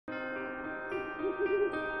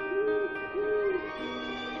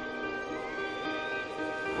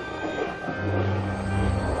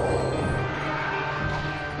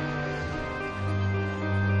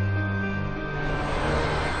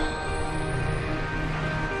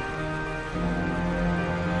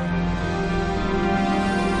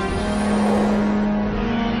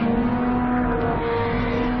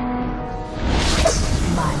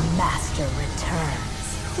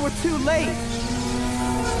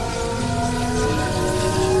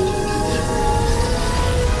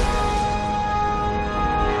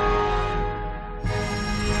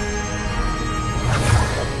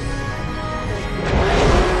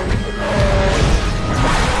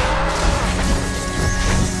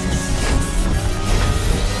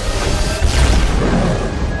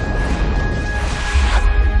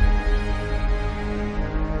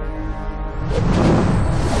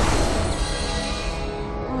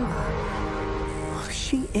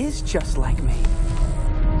is just like me.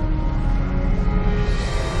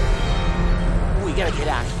 We gotta get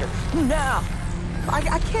out of here. Now!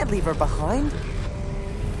 I can't leave her behind.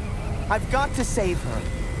 I've got to save her.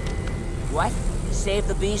 What? Save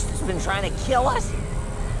the beast that's been trying to kill us?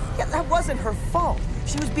 Yeah, that wasn't her fault.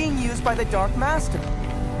 She was being used by the Dark Master.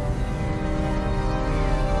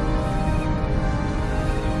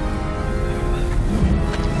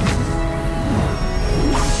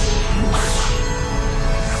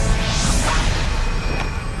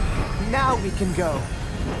 Now we can go.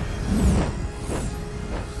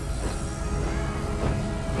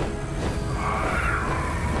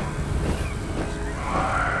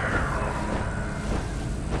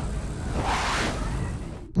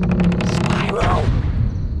 Spyro!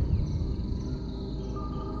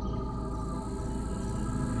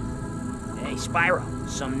 Hey, Spyro.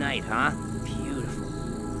 Some night, huh? Beautiful.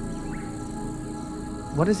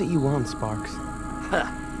 What is it you want, Sparks? Huh.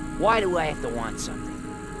 Why do I have to want something?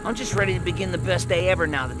 I'm just ready to begin the best day ever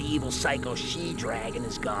now that the evil psycho she-dragon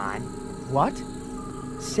is gone. What?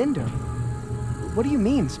 Cinder? What do you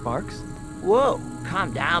mean, Sparks? Whoa,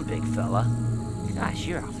 calm down, big fella. Gosh,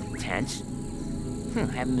 you're awfully tense.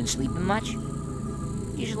 Haven't been sleeping much?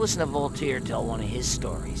 You should listen to Voltaire tell one of his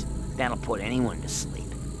stories. That'll put anyone to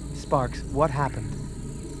sleep. Sparks, what happened?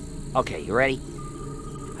 Okay, you ready?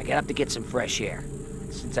 I got up to get some fresh air.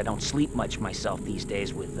 Since I don't sleep much myself these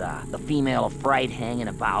days with the female of fright hanging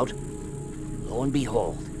about, lo and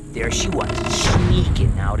behold, there she was,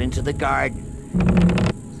 sneaking out into the garden.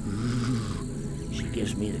 She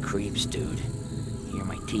gives me the creeps, dude. Hear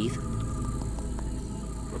my teeth?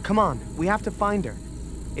 Come on, we have to find her.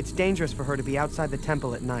 It's dangerous for her to be outside the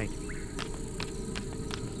temple at night.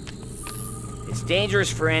 It's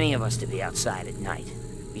dangerous for any of us to be outside at night.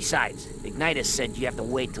 Besides, Ignitus said you have to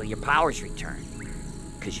wait till your powers return.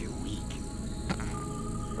 'Cause you're weak.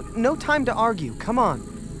 No time to argue, come on.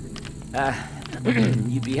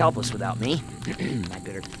 You'd be helpless without me. I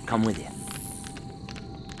better come with you.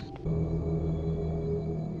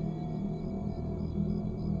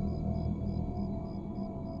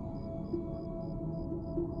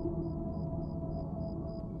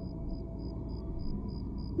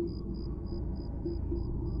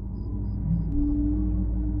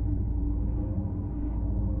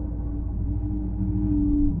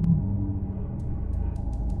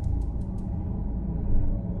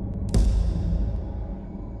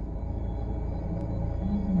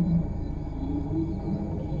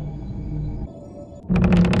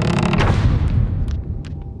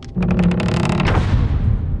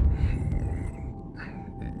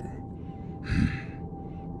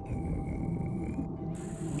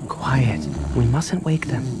 Quiet. We mustn't wake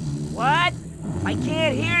them. What? I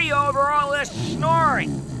can't hear you over all this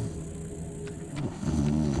snoring.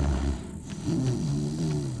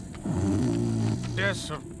 Yes,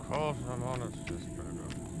 of course, I'm honest, Spyro.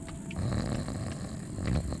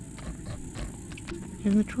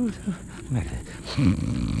 In the truth of matter.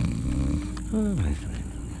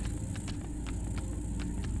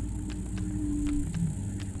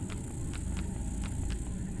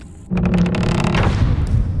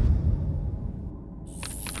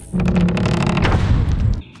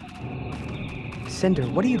 Cinder,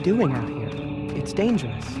 what are you doing out here? It's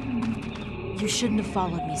dangerous. You shouldn't have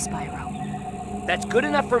followed me, Spyro. That's good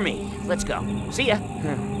enough for me. Let's go. See ya.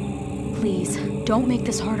 Please, don't make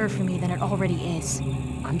this harder for me than it already is.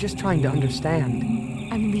 I'm just trying to understand.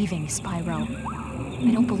 I'm leaving, Spyro.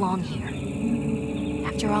 I don't belong here.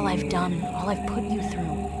 After all I've done, all I've put you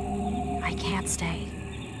through, I can't stay.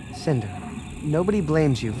 Cinder, nobody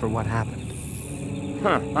blames you for what happened.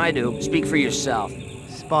 Huh, I do. Speak for yourself.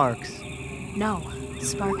 Sparks. No,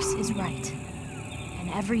 Sparks is right. And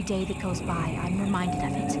every day that goes by, I'm reminded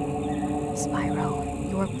of it.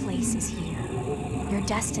 Spyro, your place is here. Your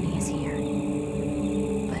destiny is here.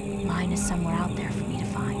 But mine is somewhere out there for me to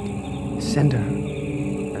find. Cinder,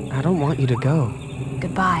 I don't want you to go.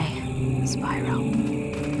 Goodbye, Spyro.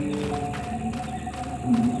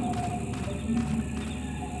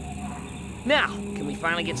 Now, can we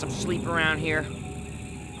finally get some sleep around here?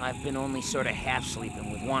 I've been only sort of half sleeping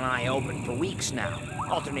with one eye open for weeks now.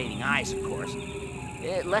 Alternating eyes, of course.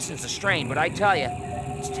 It lessens the strain, but I tell you,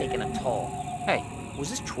 it's taken a toll. Hey, was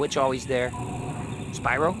this twitch always there?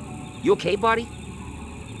 Spyro? You okay, buddy?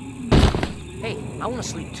 Hey, I want to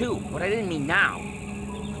sleep too, but I didn't mean now.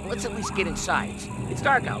 Let's at least get inside. It's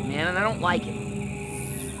dark out, man, and I don't like it.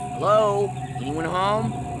 Hello? Anyone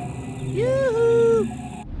home? Yoo-hoo!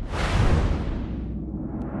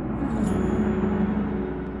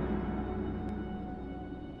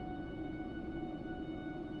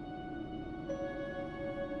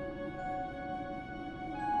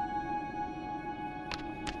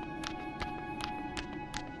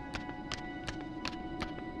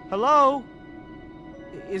 Hello?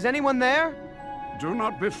 Is anyone there? Do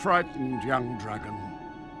not be frightened, young dragon.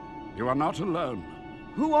 You are not alone.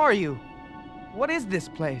 Who are you? What is this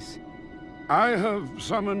place? I have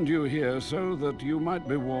summoned you here so that you might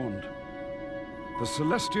be warned. The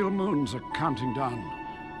celestial moons are counting down,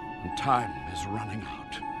 and time is running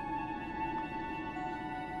out.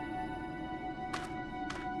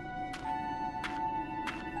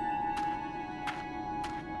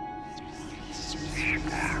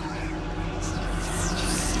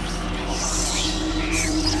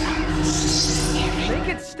 Make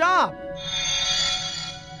it stop!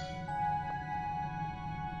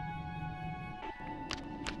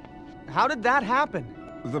 How did that happen?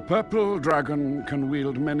 The purple dragon can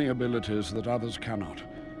wield many abilities that others cannot,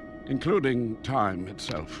 including time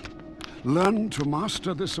itself. Learn to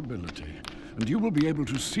master this ability, and you will be able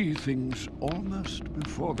to see things almost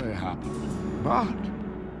before they happen. But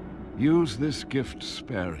use this gift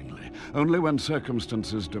sparingly, only when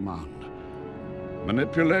circumstances demand.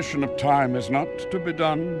 Manipulation of time is not to be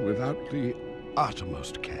done without the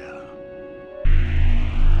uttermost care.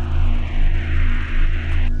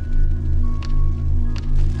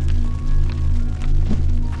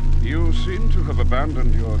 You seem to have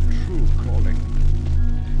abandoned your true calling.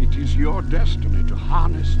 It is your destiny to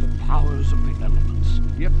harness the powers of the elements,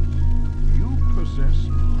 yet you possess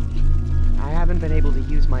not. I haven't been able to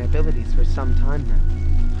use my abilities for some time now.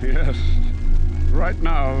 Yes. Right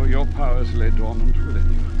now, your powers lay dormant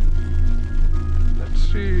within you. Let's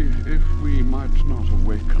see if we might not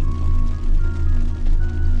awaken them.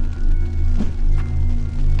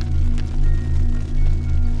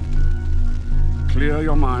 Clear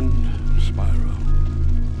your mind, Spyro,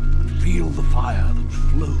 and feel the fire that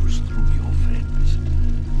flows through your veins.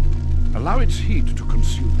 Allow its heat to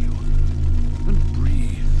consume you, and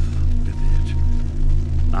breathe with it.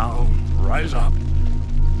 Now, rise up.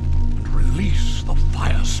 Release the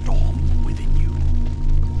firestorm within you.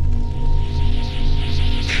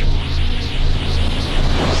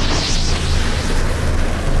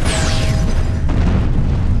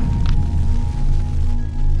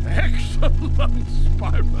 Excellent,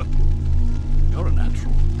 Spyro. You're a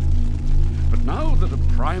natural. But now that a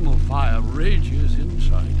primal fire rages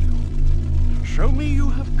inside you, show me you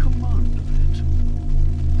have command of it.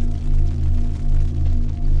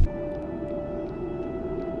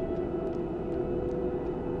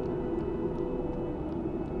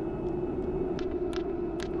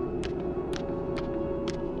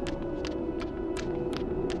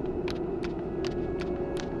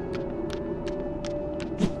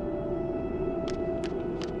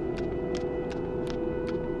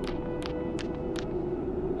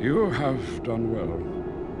 You have done well.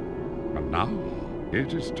 And now,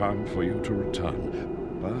 it is time for you to return.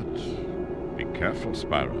 But be careful,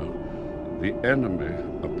 Spyro. The enemy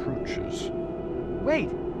approaches. Wait,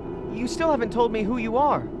 you still haven't told me who you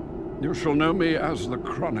are. You shall know me as the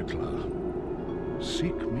Chronicler.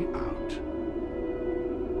 Seek me out.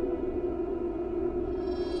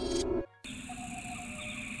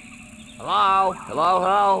 Hello? Hello,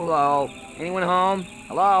 hello, hello? Anyone home?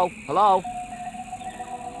 Hello? Hello?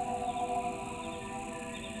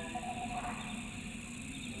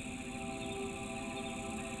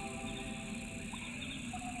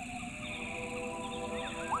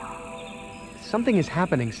 Something is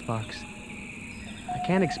happening, Sparks. I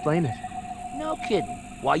can't explain it. No kidding.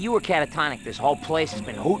 While you were catatonic, this whole place has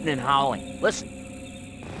been hooting and howling. Listen.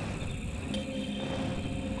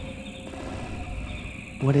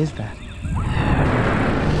 What is that?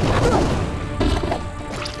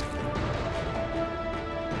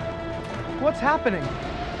 What's happening?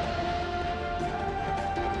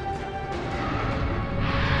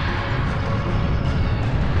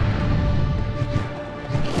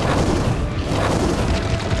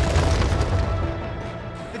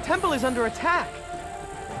 The temple is under attack.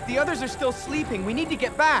 The others are still sleeping. We need to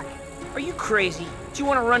get back. Are you crazy? Do you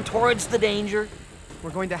want to run towards the danger? We're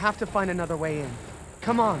going to have to find another way in.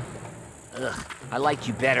 Come on. Ugh, I liked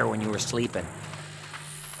you better when you were sleeping.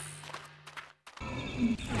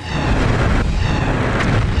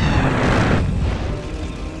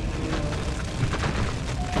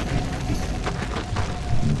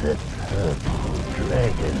 The purple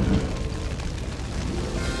dragon.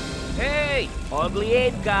 Hey, ugly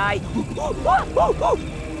ape guy.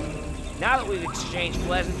 Now that we've exchanged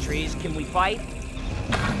pleasantries, can we fight?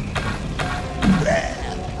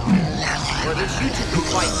 Or at least you two can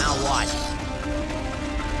fight, now watch.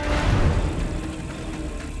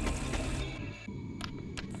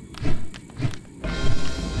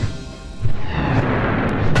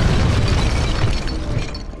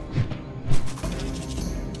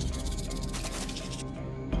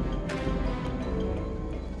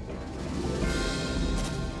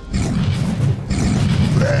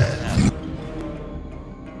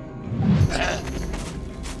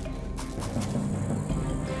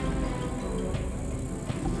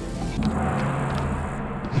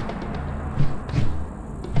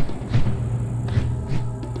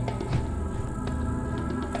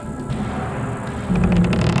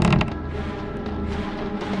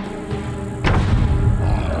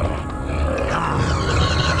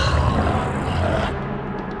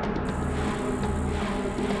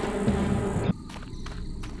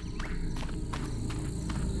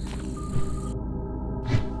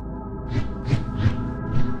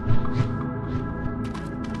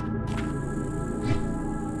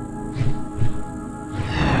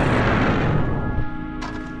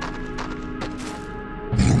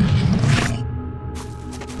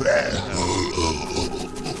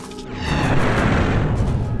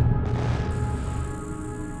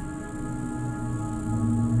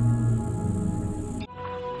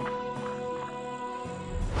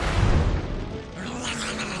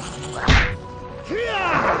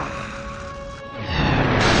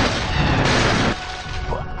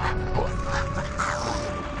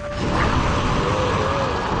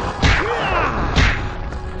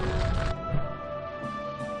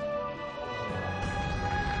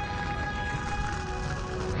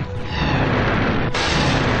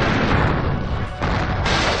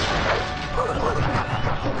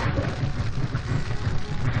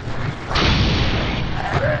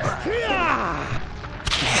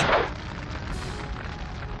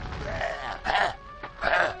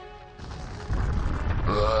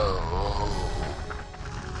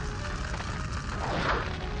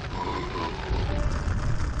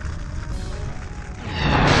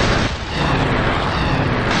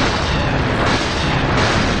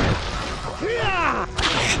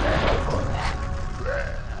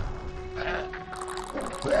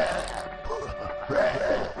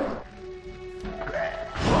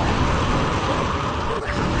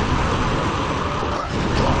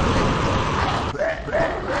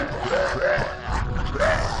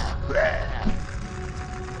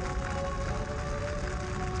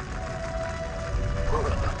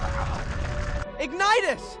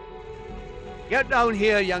 Ignitus! Get down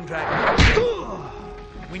here, young dragon.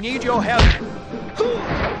 We need your help.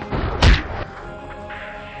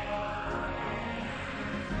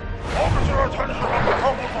 Focus your attention on the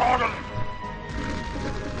purple dragon!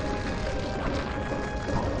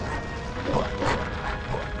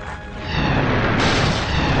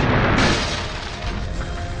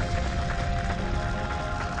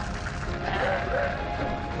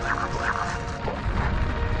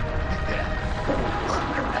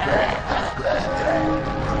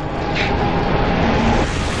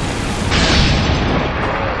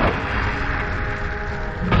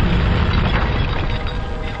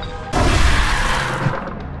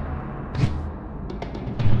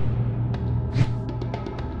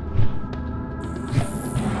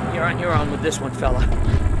 You're on with this one, fella.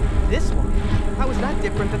 This one? How is that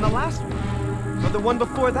different than the last one? Or the one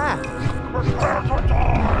before that? Prepare to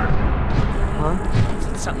die! Huh? He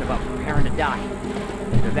said something about preparing to die.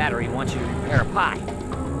 Either that or he wants you to prepare a pie.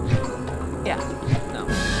 Yeah. No.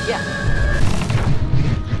 Yeah.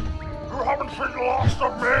 You haven't seen the last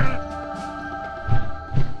of me!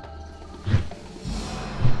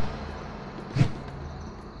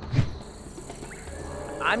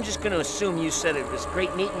 I'm just gonna assume you said it was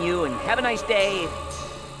great meeting you and have a nice day,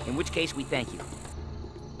 in which case we thank you.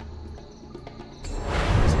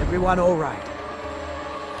 Is everyone all right?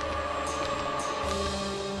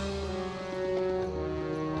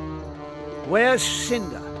 Where's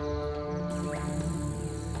Cinder?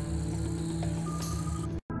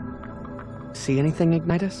 See anything,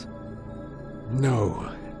 Ignitus? No.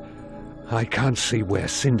 I can't see where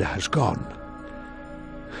Cinder has gone.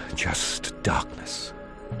 Just darkness.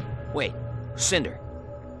 Wait, Cinder,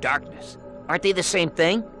 darkness. Aren't they the same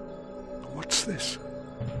thing? What's this?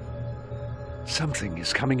 Something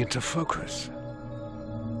is coming into focus.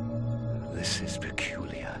 This is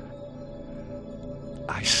peculiar.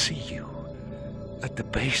 I see you at the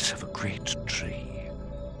base of a great tree,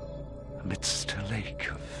 amidst a lake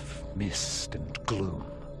of mist and gloom.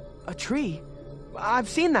 A tree? I've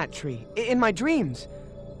seen that tree, in my dreams.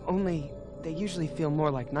 Only, they usually feel more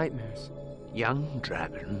like nightmares. Young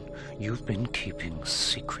dragon, you've been keeping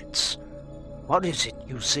secrets. What is it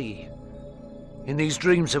you see in these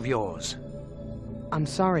dreams of yours? I'm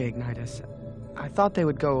sorry, Ignitus. I thought they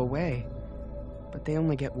would go away, but they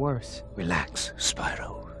only get worse. Relax,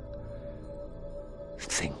 Spyro.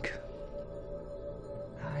 Think.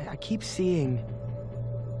 I keep seeing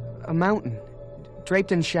a mountain,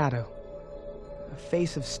 draped in shadow. A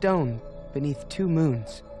face of stone beneath two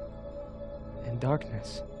moons. And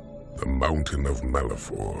darkness. The Mountain of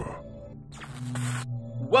Malifor.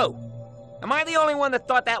 Whoa! Am I the only one that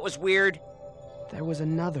thought that was weird? There was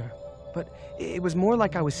another, but it was more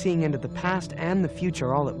like I was seeing into the past and the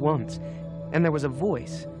future all at once. And there was a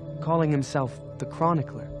voice, calling himself the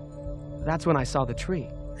Chronicler. That's when I saw the tree.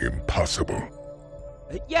 Impossible.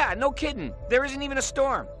 Yeah, no kidding. There isn't even a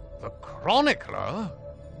storm. The Chronicler?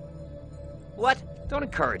 What? Don't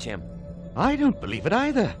encourage him. I don't believe it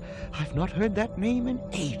either. I've not heard that name in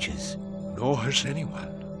ages. Nor has anyone.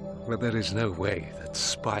 Well, there is no way that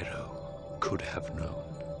Spyro could have known.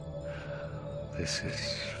 This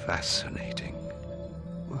is fascinating.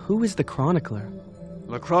 Who is the Chronicler?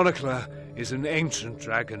 The Chronicler is an ancient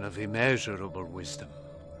dragon of immeasurable wisdom.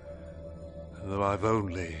 though I've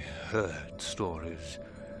only heard stories.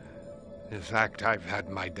 In fact, I've had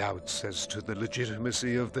my doubts as to the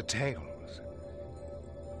legitimacy of the tales.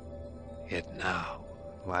 Yet now,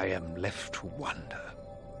 I am left to wonder.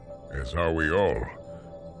 As are we all.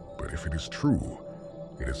 But if it is true,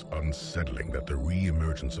 it is unsettling that the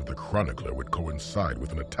re-emergence of the Chronicler would coincide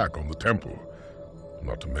with an attack on the temple.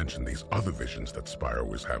 Not to mention these other visions that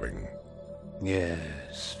Spyro is having.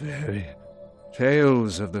 Yes, very.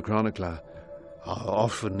 Tales of the Chronicler are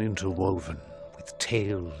often interwoven with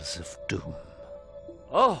tales of doom.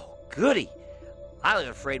 Oh, goody. I was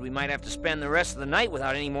afraid we might have to spend the rest of the night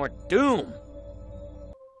without any more doom.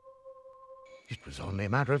 It was only a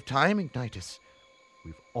matter of time, Ignitus.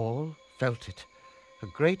 We've all felt it. A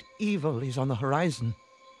great evil is on the horizon.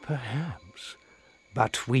 Perhaps.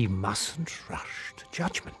 But we mustn't rush to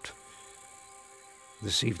judgment.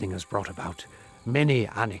 This evening has brought about many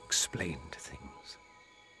unexplained things.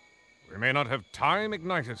 We may not have time,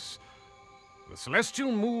 Ignitus. The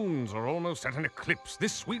celestial moons are almost at an eclipse.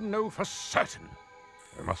 This we know for certain.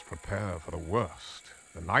 We must prepare for the worst.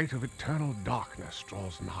 The night of eternal darkness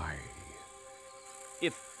draws nigh.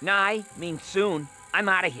 If nigh means soon, I'm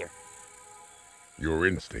out of here. Your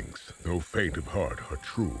instincts, though faint of heart, are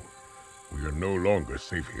true. We are no longer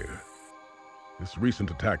safe here. This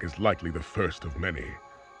recent attack is likely the first of many.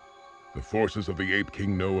 The forces of the Ape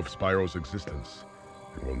King know of Spyro's existence,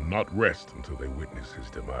 and will not rest until they witness his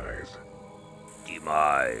demise.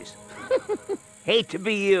 Demise. Hate to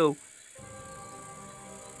be you.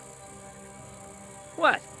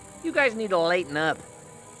 What? You guys need to lighten up.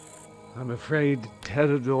 I'm afraid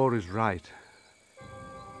Terador is right.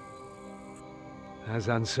 As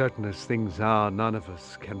uncertain as things are, none of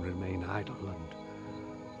us can remain idle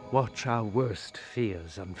and watch our worst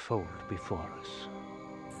fears unfold before us.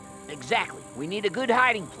 Exactly. We need a good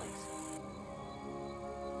hiding place.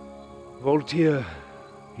 Voltaire,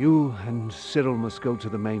 you and Cyril must go to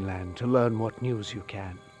the mainland to learn what news you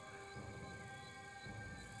can.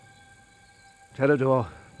 Terador,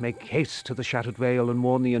 make haste to the Shattered Vale and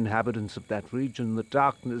warn the inhabitants of that region that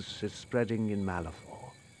darkness is spreading in Malefor.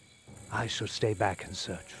 I shall stay back and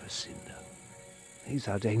search for Cinder. These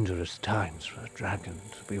are dangerous times for a dragon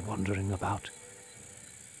to be wandering about.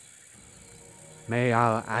 May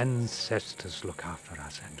our ancestors look after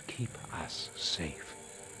us and keep us safe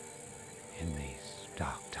in these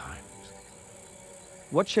dark times.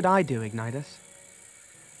 What should I do, Ignitus?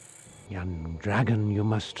 Young dragon, you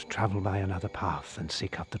must travel by another path and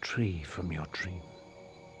seek out the tree from your dream.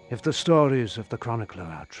 If the stories of the Chronicler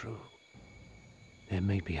are true, there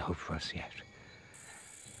may be hope for us yet.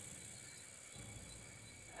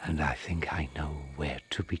 And I think I know where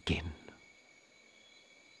to begin.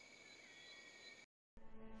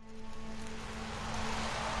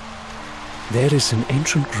 There is an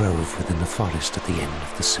ancient grove within the forest at the end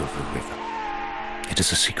of the Silver River. It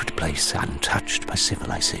is a secret place untouched by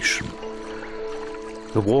civilization.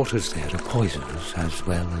 The waters there are poisonous, as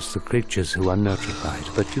well as the creatures who are nurtured,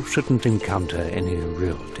 but you shouldn't encounter any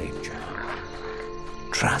real danger.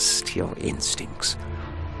 Trust your instincts.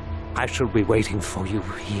 I shall be waiting for you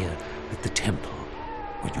here at the temple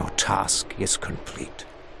when your task is complete.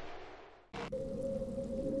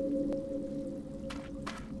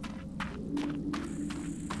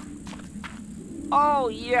 Oh,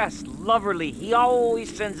 yes, Loverly. He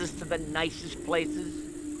always sends us to the nicest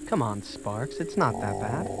places. Come on, Sparks, it's not that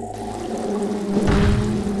bad.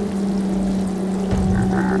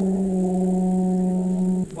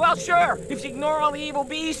 Well, sure, if you ignore all the evil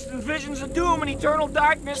beasts and visions of doom and eternal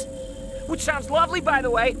darkness, which sounds lovely, by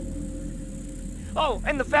the way. Oh,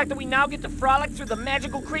 and the fact that we now get to frolic through the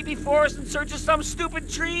magical, creepy forest in search of some stupid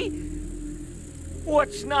tree?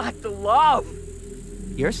 What's not to love?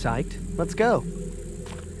 You're psyched. Let's go.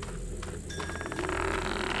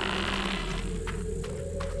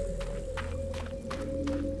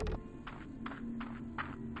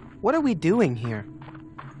 What are we doing here?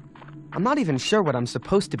 I'm not even sure what I'm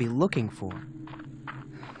supposed to be looking for.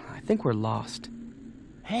 I think we're lost.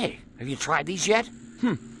 Hey, have you tried these yet?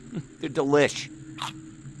 They're delish.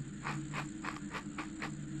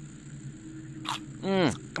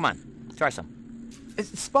 Come on, try some.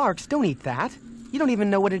 Sparks, don't eat that. You don't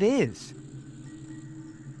even know what it is.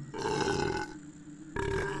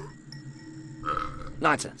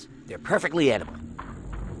 Nonsense. They're perfectly edible.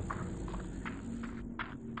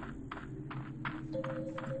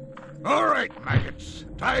 All right, maggots.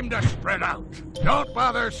 Time to spread out. Don't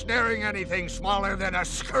bother snaring anything smaller than a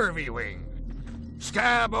scurvy wing.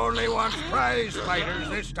 Scab only wants prize fighters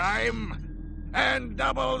this time. And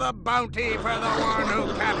double the bounty for the one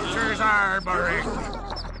who captures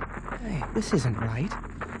Arboring. Hey, this isn't right.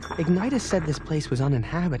 Ignitus said this place was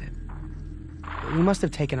uninhabited. We must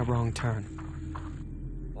have taken a wrong turn.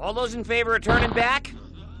 All those in favor of turning back?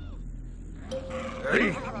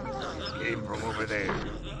 Hey, came from over there.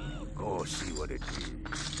 Go see what it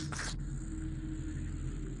is.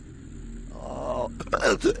 Oh,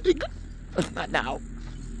 not now.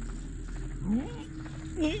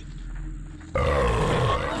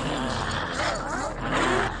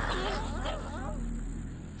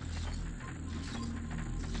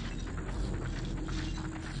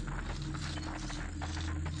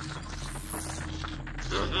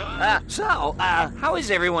 How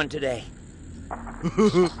is everyone today?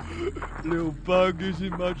 Little bug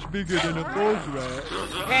isn't much bigger than a bog rat.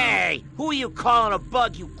 Hey, who are you calling a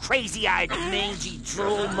bug, you crazy-eyed, mangy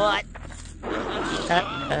drool mutt? Get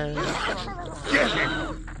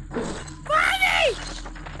him! Barney!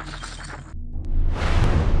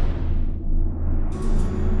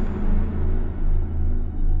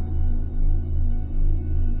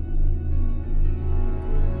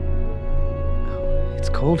 It's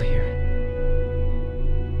cold here.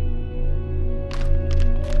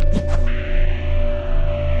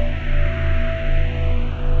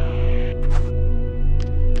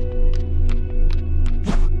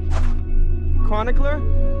 Chronicler?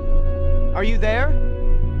 Are you there?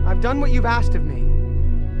 I've done what you've asked of me,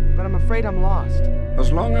 but I'm afraid I'm lost.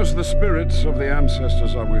 As long as the spirits of the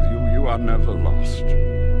ancestors are with you, you are never lost.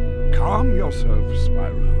 Calm yourself,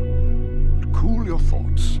 Spyro, and cool your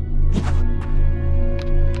thoughts.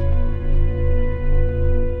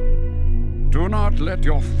 Do not let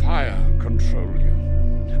your fire control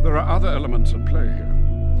you. There are other elements at play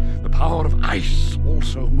here. The power of ice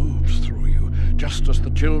also moves through you, just as the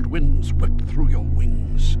chilled winds whip through your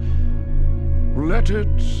wings. Let it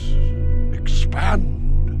expand.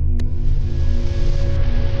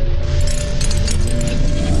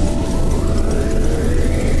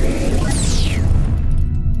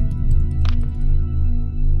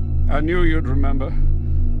 I knew you'd remember.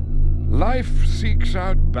 Life seeks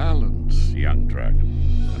out balance, young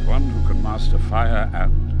dragon, and one who can master fire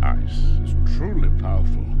and ice is truly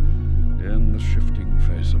powerful in the shifting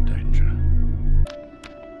face of danger.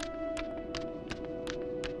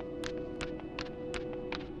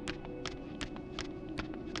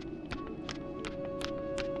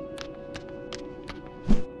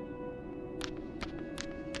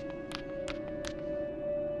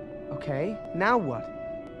 Okay, now what?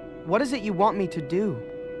 What is it you want me to do?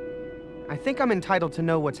 I think I'm entitled to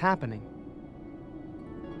know what's happening.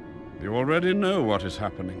 You already know what is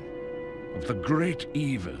happening. Of the great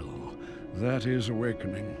evil that is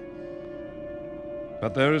awakening.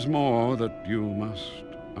 But there is more that you must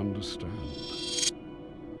understand.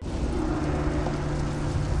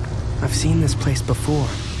 I've seen this place before.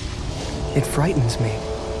 It frightens me.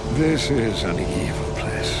 This is an evil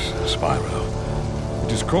place, Spyro.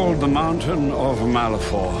 It is called the Mountain of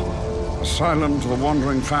Malifaux. Asylum to the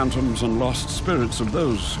wandering phantoms and lost spirits of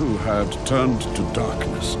those who had turned to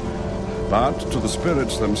darkness. But to the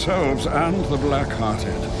spirits themselves and the black-hearted,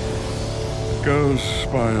 it goes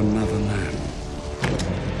by another name.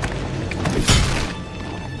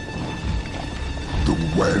 The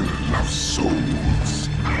Well of Souls.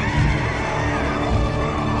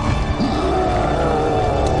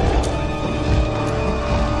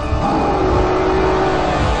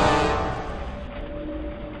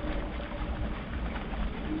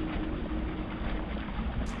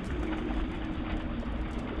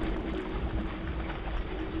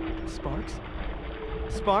 Sparks?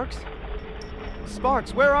 Sparks?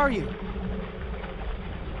 Sparks, where are you?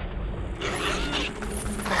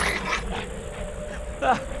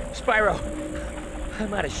 Spyro,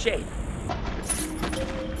 I'm out of shape.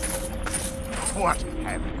 What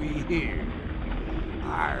have we here?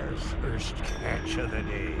 Our first catch of the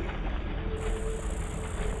day.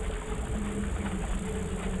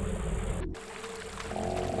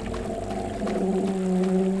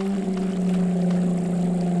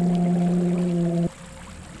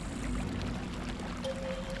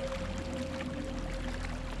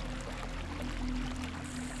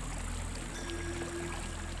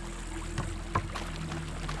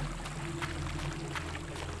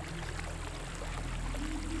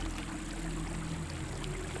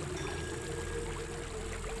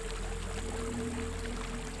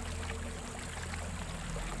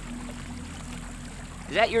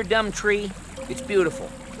 Is that your dumb tree? It's beautiful.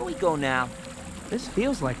 Can we go now? This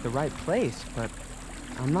feels like the right place, but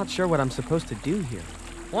I'm not sure what I'm supposed to do here.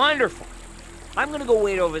 Wonderful. I'm gonna go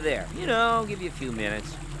wait over there. You know, give you a few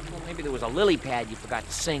minutes. Well, maybe there was a lily pad you forgot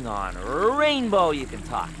to sing on, or a rainbow you can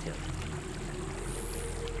talk to.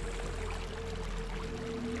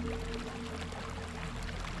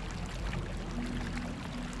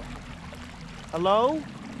 Hello?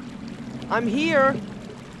 I'm here.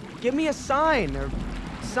 Give me a sign or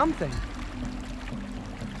something.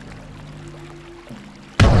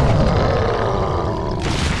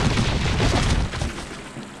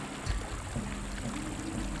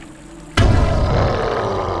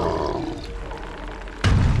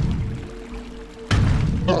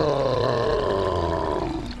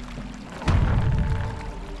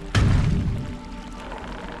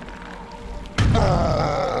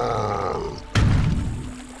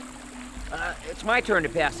 It's my turn to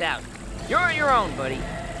pass out. You're on your own, buddy.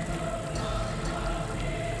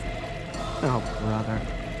 Oh, brother.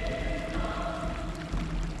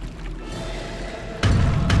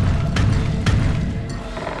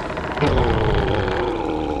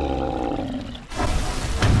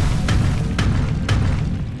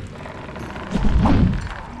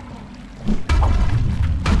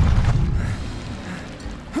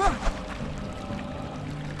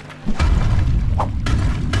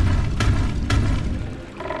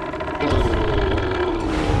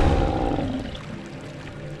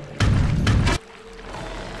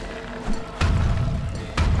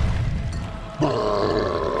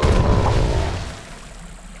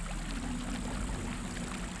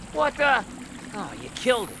 What the? Oh, you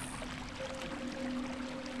killed it.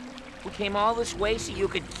 We came all this way so you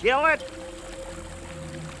could kill it?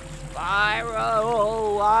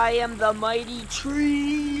 Spyro, I am the mighty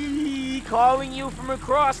tree, calling you from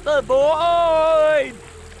across the void.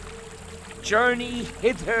 Journey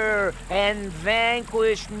hither and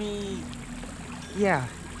vanquish me. Yeah,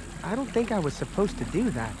 I don't think I was supposed to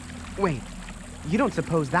do that. Wait, you don't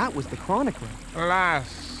suppose that was the Chronicler?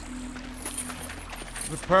 Alas,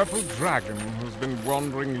 the purple dragon has been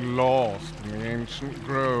wandering lost in the ancient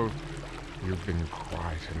grove. You've been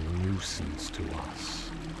quite a nuisance to us.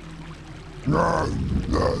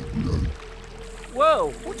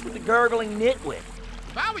 Whoa, what's with the gurgling nitwit?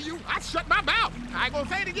 If I were you, I'd shut my mouth. I ain't gonna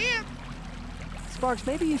say it again. Sparks,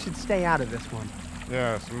 maybe you should stay out of this one.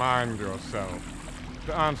 Yes, mind yourself.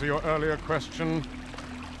 To answer your earlier question,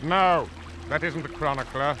 no, that isn't the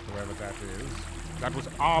Chronicler, whoever that is. That was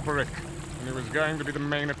Arboric, and he was going to be the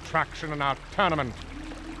main attraction in our tournament.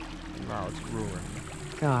 And now it's ruined.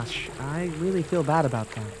 Gosh, I really feel bad about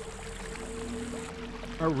that.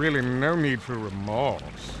 Oh, really, no need for remorse.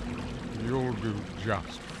 You'll do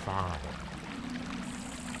just fine.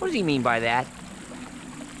 What does he mean by that?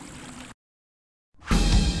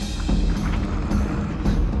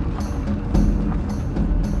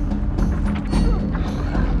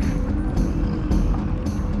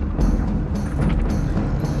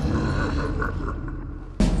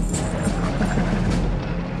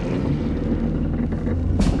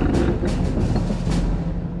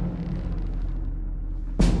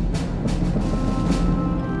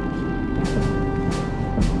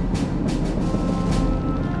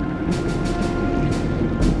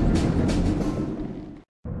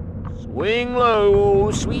 Swing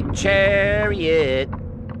low, sweet chariot,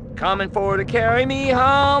 coming for to carry me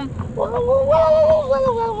home.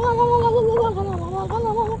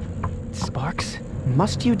 Sparks,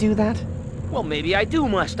 must you do that? Well, maybe I do,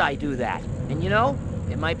 must I do that? And you know,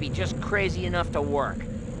 it might be just crazy enough to work.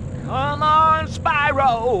 Come on,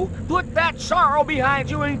 Spyro, put that sorrow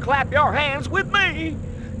behind you and clap your hands with me.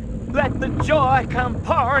 Let the joy come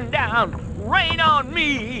pouring down, rain on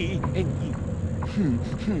me. And you,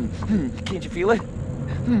 can't you feel it?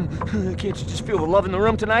 Can't you just feel the love in the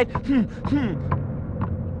room tonight?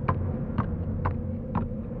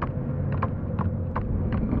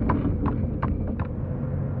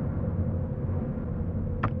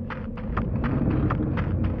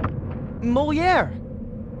 Moliere!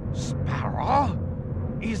 Spyro?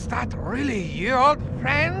 Is that really you, old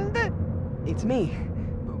friend? It's me.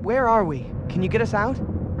 Where are we? Can you get us out?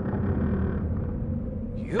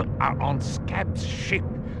 You are on Scab's ship,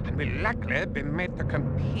 and will likely be made to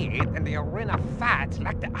compete in the arena fights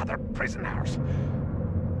like the other prisoners.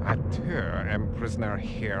 I too am prisoner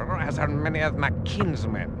here, as are many of my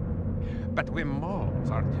kinsmen. But we moles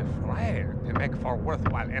are too frail to make for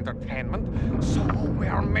worthwhile entertainment, so we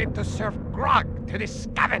are made to serve grog to the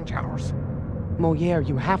scavengers. Moliere,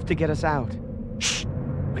 you have to get us out. Shh!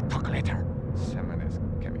 We talk later. Someone is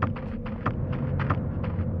coming.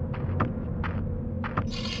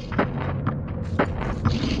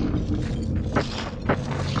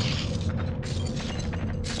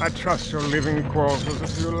 I trust your living quarters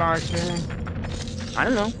if you like him. I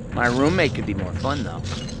don't know. My roommate could be more fun, though.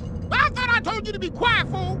 I thought I told you to be quiet,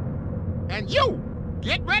 fool! And you,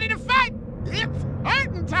 get ready to fight! It's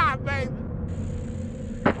hurting time, baby!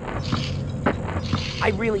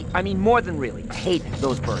 I mean more than really, hate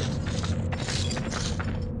those birds.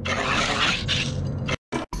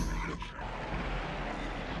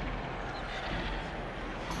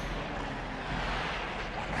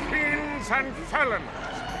 and felons,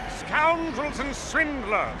 scoundrels and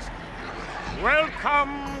swindlers,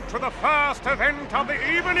 welcome to the first event of the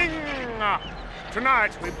evening!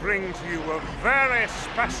 Tonight we bring to you a very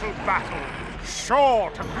special battle, sure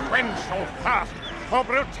to quench your thirst for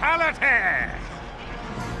brutality!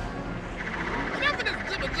 Enough of this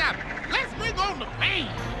jibber-jabber. Let's bring on the pain!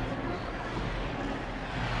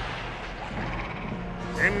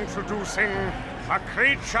 Introducing a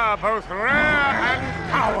creature both rare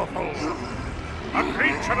and powerful. A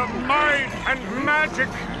creature of might and magic.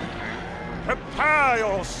 Prepare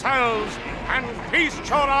yourselves and feast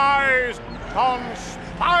your eyes on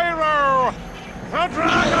Spyro the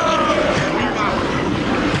Dragon!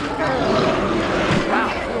 Wow,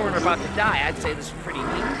 if we weren't about to die, I'd say this is pretty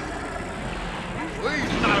neat.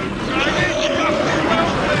 Please, no, dragon!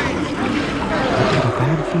 I have a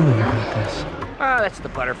bad feeling about this. Ah, that's the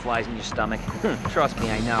butterflies in your stomach. Trust me,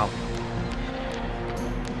 I know.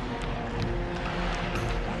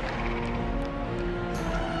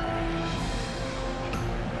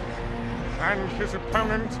 And his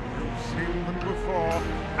opponent, you've seen them before,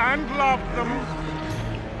 and loved them.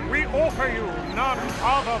 We offer you none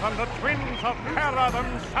other than the twins of terror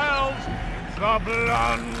themselves, the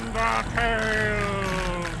Blundertails.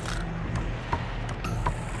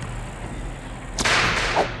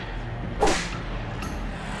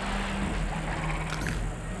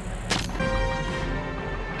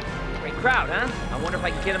 Great crowd, huh? I wonder if I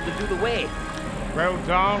can get them to do the wave. Well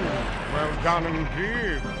done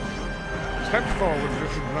indeed. Step forward,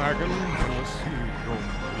 little dragon, and receive your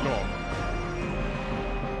glory.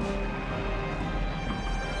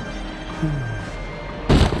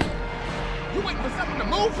 You waiting for something to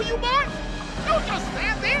move for you, boy? Don't just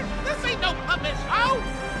stand there. This ain't no puppet show.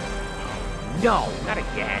 No, not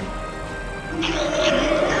again.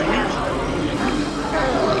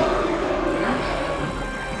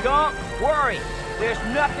 Don't worry. There's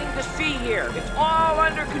nothing to see here. It's all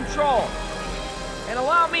under control. And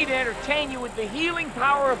allow me to entertain you with the healing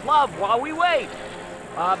power of love while we wait.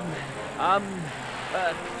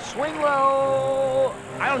 Swing low.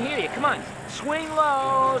 I don't hear you. Come on. Swing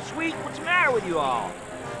low. Sweet, what's the matter with you all?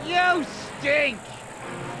 You stink!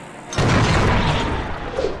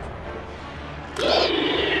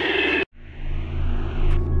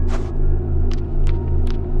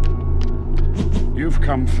 You've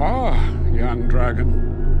come far, young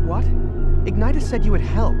dragon. What? Ignitus said you would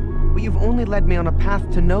help, but you've only led me on a path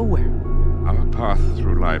to nowhere. Our path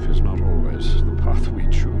through life is not always the path we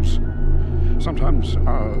choose. Sometimes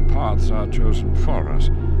our paths are chosen for us,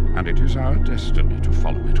 and it is our destiny to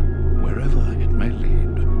follow it, wherever it may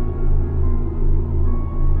lead.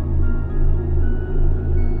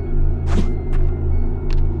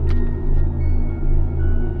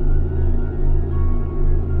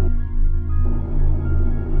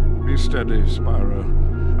 Be steady, Spyro,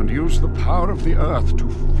 and use the power of the earth to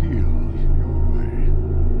feel your way.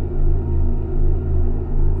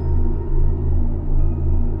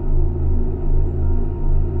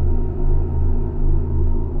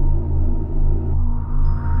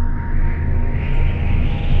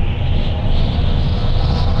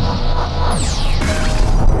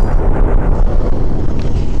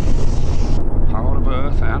 Power of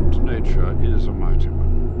earth and nature is a mighty one.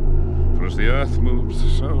 For as the earth moves,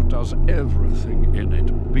 so does everything in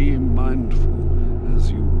it. Be mindful as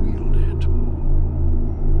you wield it.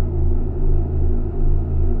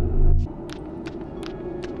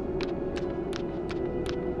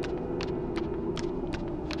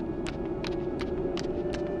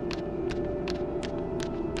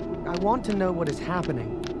 I want to know what is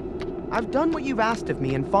happening. I've done what you've asked of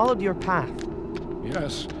me and followed your path.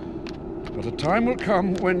 Yes, but a time will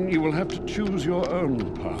come when you will have to choose your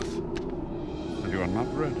own path. And you are not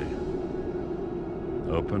ready.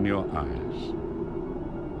 Open your eyes.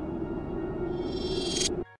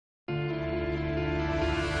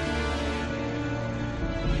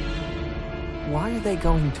 Why are they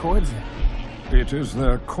going towards it? It is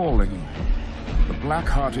their calling. The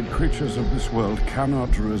black-hearted creatures of this world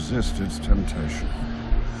cannot resist its temptation.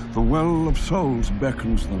 The well of souls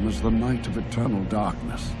beckons them as the night of eternal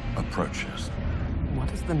darkness approaches.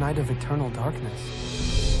 What is the night of eternal darkness?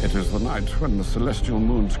 It is the night when the celestial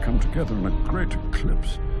moons come together in a great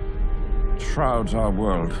eclipse. It shrouds our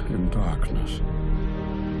world in darkness.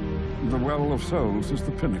 The Well of Souls is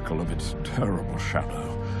the pinnacle of its terrible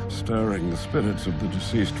shadow, stirring the spirits of the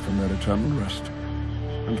deceased from their eternal rest,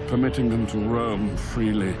 and permitting them to roam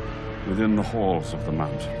freely within the halls of the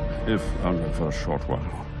mountain, if only for a short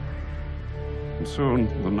while. And soon,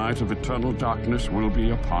 the night of eternal darkness will be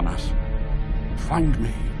upon us. Find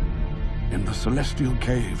me in the celestial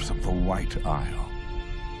caves of the White Isle.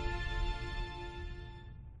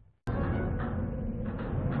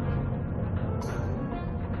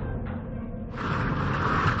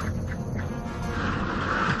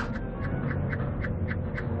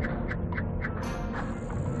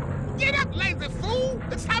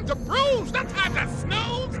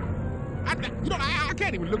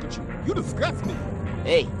 even look at you. You disgust me.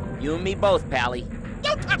 Hey, you and me both, Pally.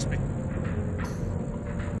 Don't touch me.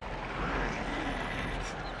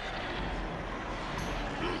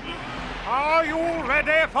 Are you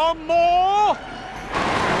ready for more?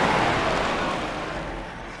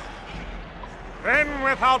 Then,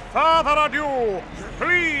 without further ado,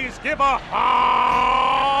 please give a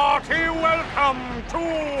hearty welcome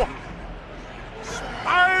to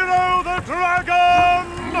Spyro the Dragon!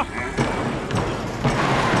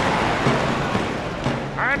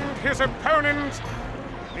 And his opponent,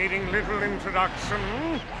 needing little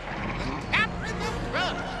introduction, Captain of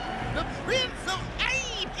Trust, the Prince of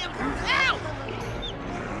Aid himself.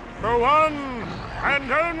 the one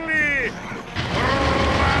and only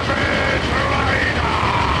Rabbit Rider!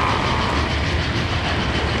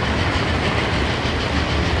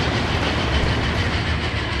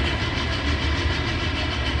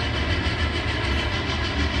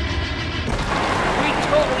 We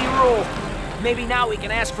totally rule. Maybe now we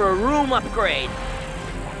can ask for a room upgrade.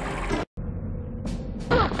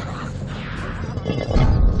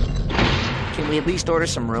 Can we at least order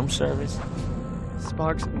some room service?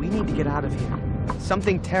 Sparks, we need to get out of here.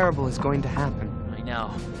 Something terrible is going to happen. I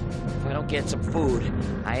know. If I don't get some food,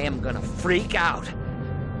 I am gonna freak out.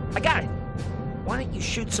 I got it. Why don't you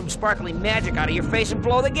shoot some sparkly magic out of your face and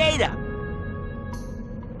blow the gate up?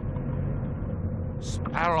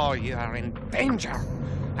 Spyro, you are in danger.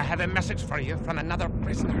 I have a message for you from another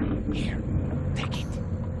prisoner. Here, take it.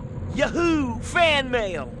 Yahoo! Fan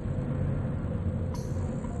mail!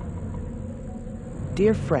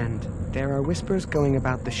 Dear friend, there are whispers going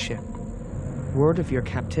about the ship. Word of your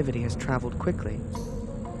captivity has traveled quickly.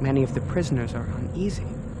 Many of the prisoners are uneasy.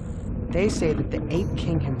 They say that the Ape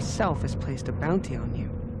King himself has placed a bounty on you,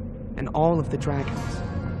 and all of the dragons.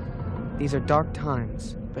 These are dark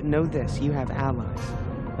times, but know this, you have allies.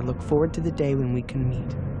 I look forward to the day when we can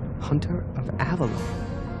meet. Hunter of Avalon.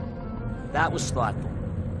 That was thoughtful.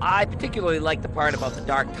 I particularly like the part about the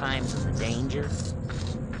dark times and the danger.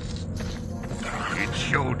 It's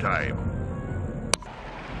showtime.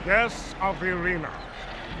 Guests of the arena,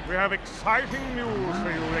 we have exciting news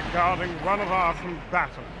for you regarding one of our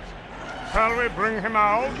combatants. Shall we bring him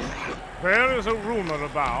out? There is a rumor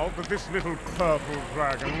about that this little purple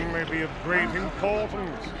dragon may be of great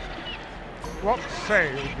importance. What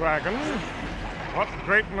say you, dragon? What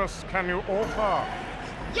greatness can you offer?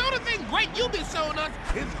 The only thing great you be showing us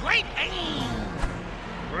is great aim.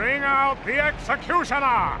 Bring out the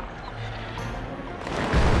executioner!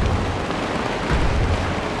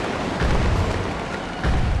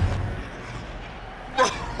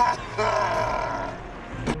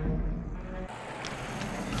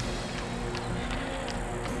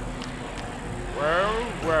 Well,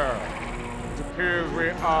 well, it appears we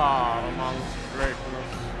are amongst greatness.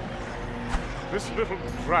 This little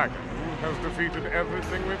dragon has defeated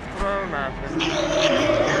everything we've thrown at him.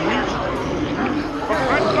 But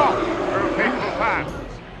fret not, O faithful fans.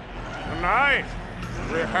 Tonight,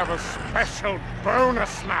 we have a special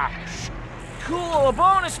bonus match. Cool, a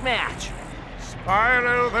bonus match!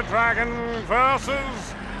 Spyro the Dragon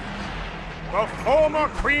versus the former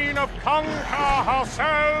Queen of Conquer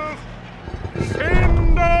herself,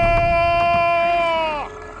 Cinder!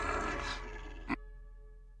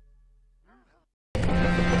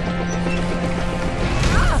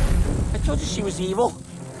 I told you she was evil.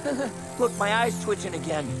 Look, my eye's twitching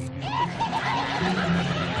again.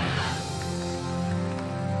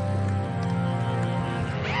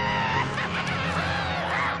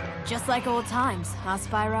 Just like old times, huh,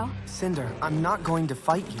 Spyro? Cinder, I'm not going to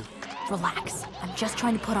fight you. Relax. I'm just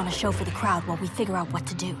trying to put on a show for the crowd while we figure out what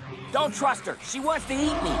to do. Don't trust her. She wants to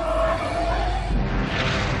eat me.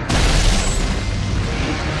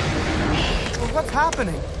 What's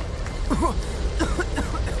happening?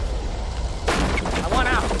 I want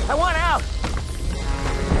out. I want out.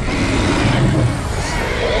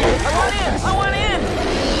 I want in. I want in.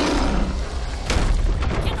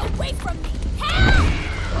 Get away from me. Help!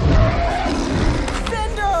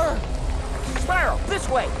 Cinder! Spyro, this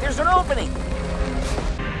way. There's an opening.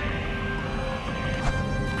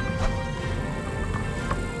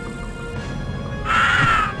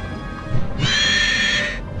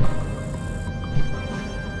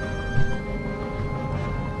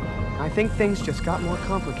 I think things just got more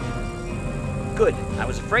complicated. Good. I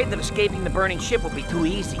was afraid that escaping the burning ship would be too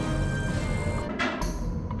easy.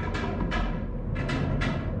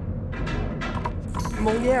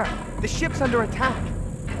 Moliere, the ship's under attack.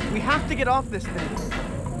 We have to get off this thing.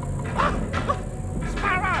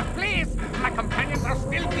 Spyro, please! My companions are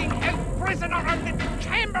still being held prisoner and the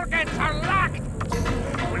chamber gates are locked!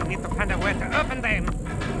 We'll need to find a way to open them.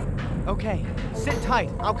 Okay, sit tight.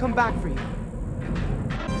 I'll come back for you.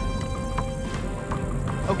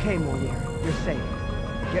 Okay, Moliere, you're safe.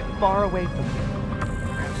 Get far away from me.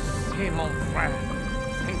 Merci, mon frère.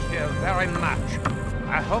 Thank you very much.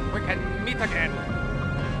 I hope we can meet again.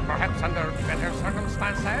 Perhaps under better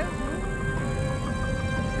circumstances?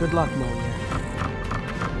 Good luck, Moliere.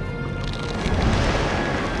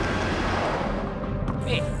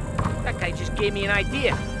 Hey, that guy just gave me an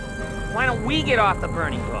idea. Why don't we get off the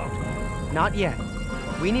burning boat? Not yet.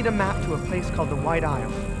 We need a map to a place called the White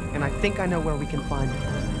Isle, and I think I know where we can find it.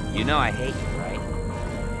 You know I hate you, right?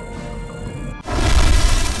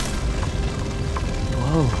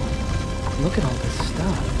 Whoa. Look at all this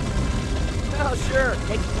stuff. Oh, sure.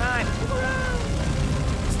 Take your time. Move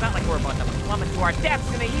around. It's not like we're about to plummet to our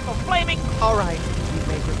deaths in a heap of flaming... All right, you've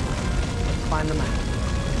made your point. Let's find the map.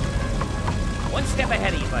 One step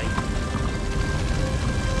ahead of you, buddy.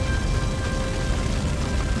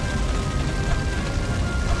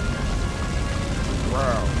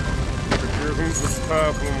 Well, it isn't the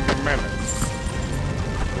Purple Menace.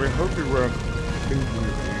 We hope you were thinking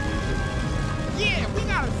of me. Yeah, we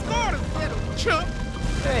got a score instead of chump.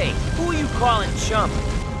 Hey, who are you calling chump?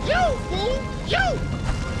 You, fool! You!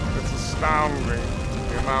 It's astounding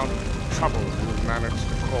the amount of trouble you've managed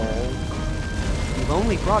to cause. You've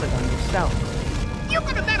only brought it on yourself. You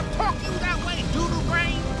gonna let him talk to you that way, doodle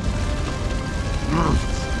brain?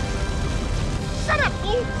 Shut up,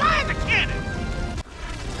 fool! Fire the cannon!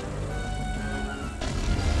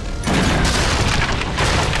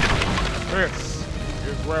 This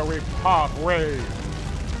is where we part ways.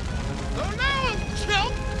 So now,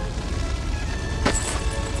 chump!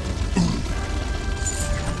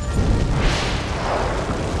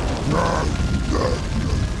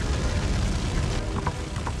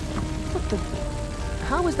 What the...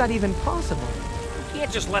 How is that even possible? You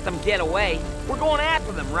can't just let them get away. We're going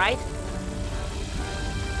after them, right?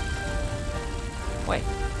 Wait,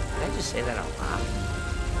 did I just say that out loud?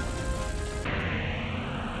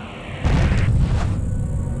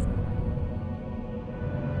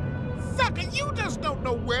 Sucker, you just don't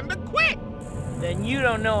know when to quit! Then you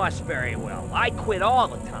don't know us very well. I quit all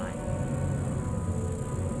the time.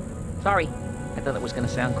 Sorry, I thought it was gonna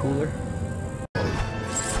sound cooler.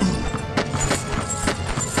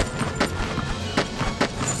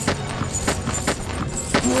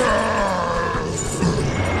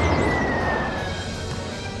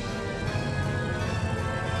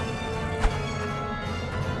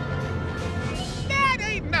 That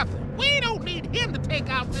ain't nothing. We don't need him to take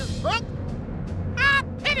out this book. I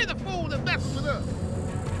pity the fool that messes with us.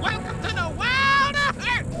 Welcome to the wild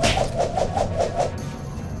earth!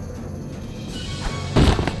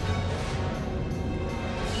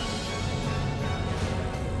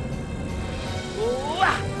 Ooh,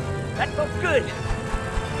 that felt good.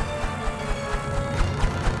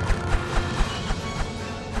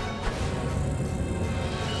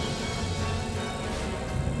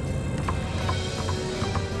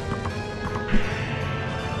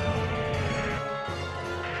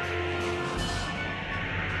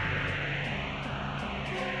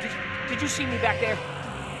 Did you see me back there?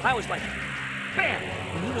 I was like, bam!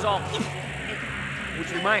 And he was all...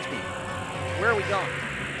 Which reminds me, where are we going?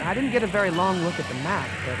 I didn't get a very long look at the map,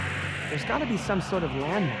 but there's gotta be some sort of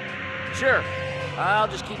landmark. Sure. I'll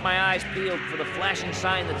just keep my eyes peeled for the flashing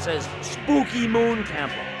sign that says Spooky Moon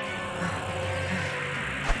Temple.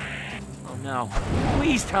 Oh no.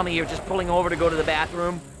 Please tell me you're just pulling over to go to the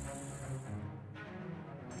bathroom.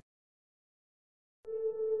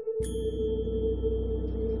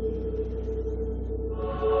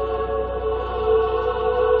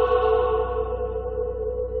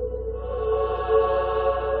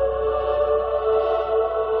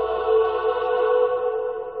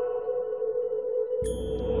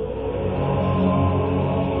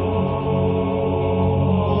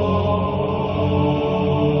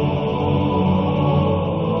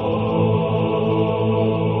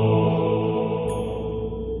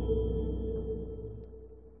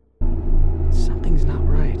 Something's not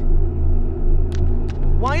right.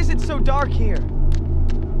 Why is it so dark here?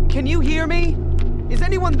 Can you hear me? Is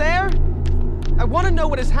anyone there? I want to know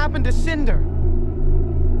what has happened to Cinder.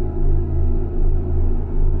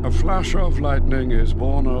 A flash of lightning is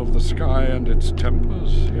born of the sky and its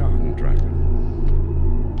tempers, young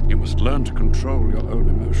dragon. You must learn to control your own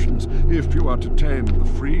emotions if you are to tame the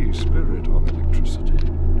free spirit of electricity.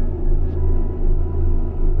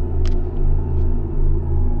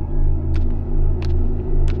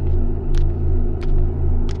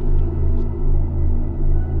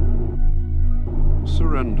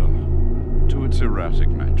 Surrender to its erratic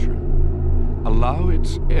nature. Allow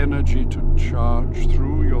its energy to charge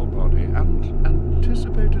through your body and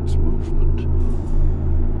anticipate its movement.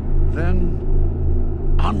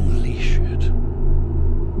 Then unleash it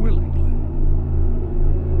willingly.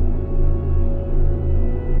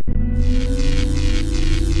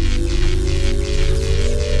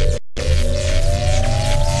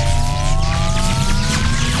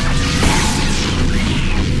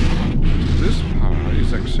 This power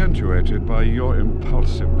is accentuated by your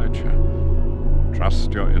impulsive nature.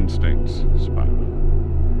 Trust your instincts, Spyro.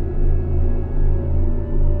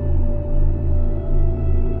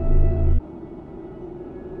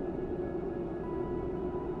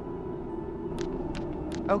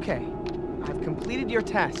 Okay, I've completed your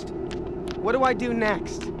test. What do I do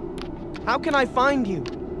next? How can I find you?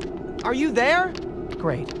 Are you there?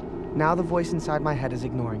 Great. Now the voice inside my head is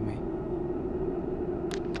ignoring me.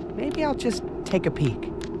 Maybe I'll just take a peek.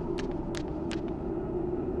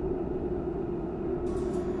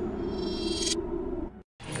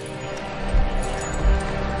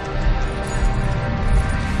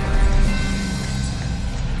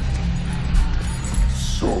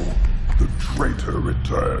 So, the traitor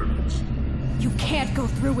returns. You can't go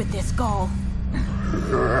through with this, Gaul.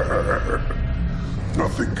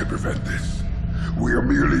 Nothing can prevent this. We are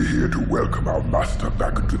merely here to welcome our master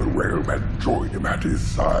back into the realm and join him at his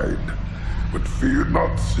side. But fear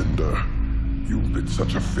not, Cinder. You've been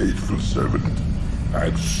such a faithful servant.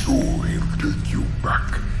 I'm sure he'll take you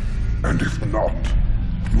back. And if not,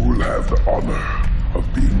 you will have the honor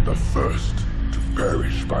of being the first to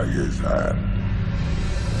perish by his hand.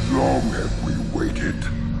 Long have we waited,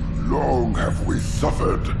 long have we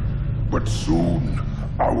suffered, but soon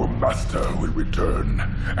our master will return,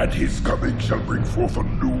 and his coming shall bring forth a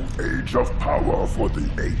new age of power for the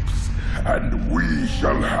apes, and we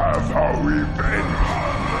shall have our revenge.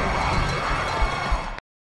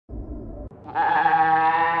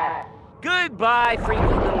 Goodbye, freaky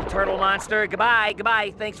little turtle monster. Goodbye,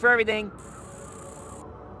 goodbye. Thanks for everything.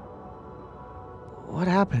 What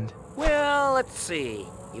happened? Well, let's see.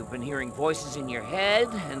 You've been hearing voices in your head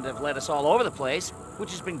and have led us all over the place,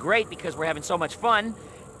 which has been great because we're having so much fun.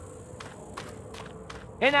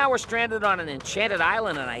 And now we're stranded on an enchanted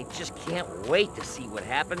island, and I just can't wait to see what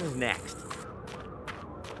happens next.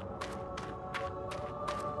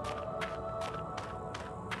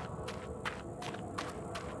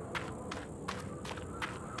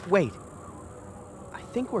 Wait. I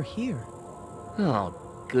think we're here. Oh,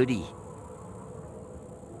 goody.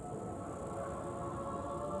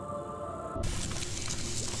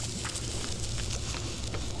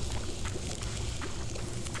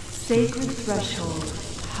 Sacred threshold,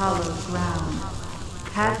 hallowed ground,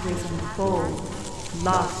 had risen full,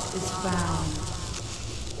 lost is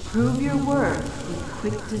found. Prove your worth with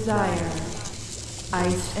quick desire,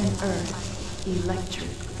 ice and earth, electric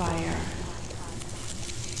fire.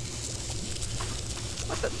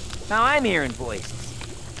 What the? Now I'm hearing voices.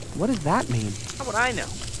 What does that mean? How would I know?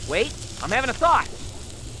 Wait, I'm having a thought.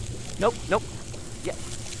 Nope. Yeah,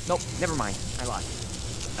 nope, never mind. I lost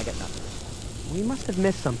it. I got nothing. We must have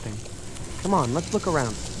missed something. Come on, let's look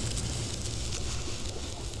around.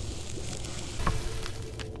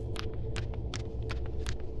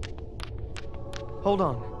 Hold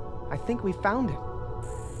on. I think we found it.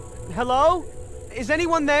 Hello? Is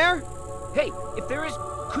anyone there? Hey, if there is,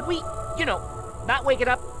 could we, not wake it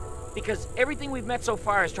up? Because everything we've met so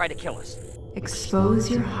far has tried to kill us. Expose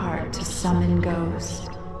your heart to summon ghost,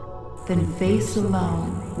 then face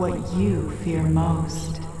alone what you fear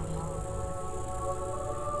most.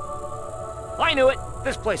 I knew it!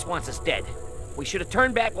 This place wants us dead. We should have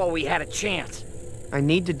turned back while we had a chance. I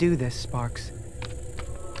need to do this, Sparks.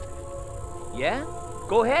 Yeah?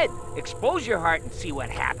 Go ahead. Expose your heart and see what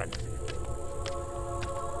happens.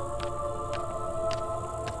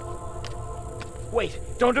 Wait,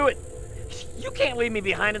 don't do it! You can't leave me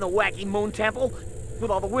behind in the wacky moon temple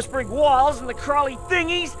with all the whispering walls and the crawly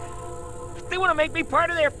thingies. They want to make me part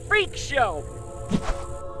of their freak show.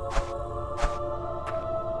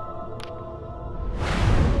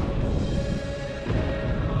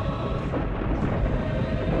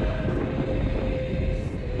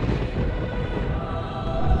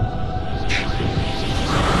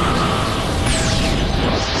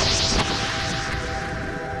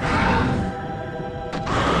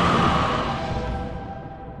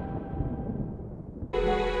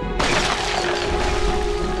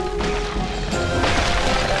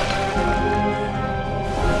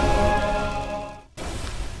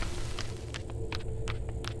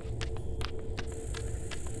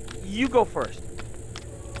 You go first.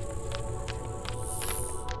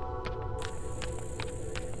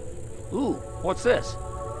 Ooh, what's this?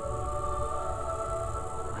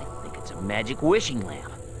 Magic wishing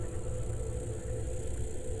lamp.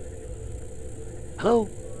 Hello?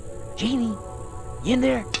 Genie? You in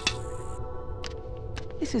there?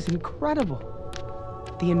 This is incredible.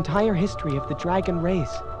 The entire history of the dragon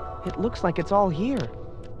race. It looks like it's all here.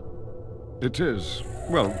 It is.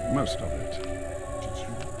 Well, most of it. Did you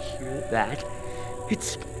hear that? It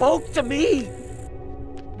spoke to me!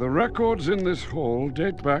 The records in this hall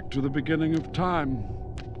date back to the beginning of time.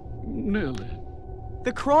 Nearly.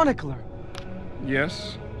 The Chronicler!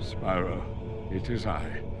 Yes, Spyro. It is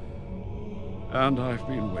I. And I've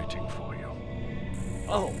been waiting for you.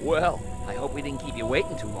 Oh, well, I hope we didn't keep you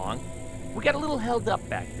waiting too long. We got a little held up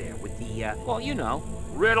back there with the, well, you know,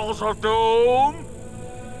 riddles of doom!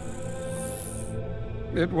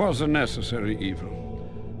 It was a necessary evil.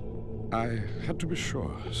 I had to be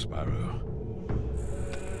sure, Spyro.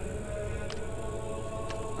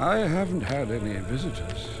 I haven't had any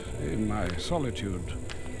visitors in my solitude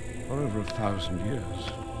for over 1,000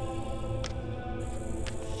 years.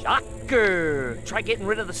 Shocker! Try getting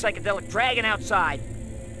rid of the psychedelic dragon outside.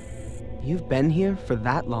 You've been here for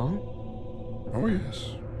that long? Oh,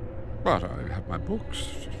 yes. But I have my books,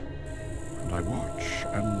 and I watch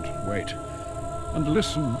and wait, and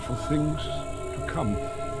listen for things to come,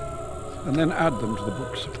 and then add them to the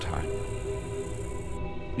books of time.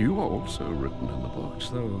 You are also written in the books,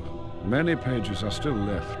 though many pages are still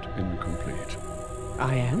left incomplete.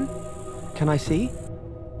 I am? Can I see?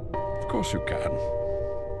 Of course you can.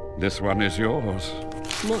 This one is yours.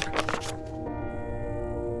 Look.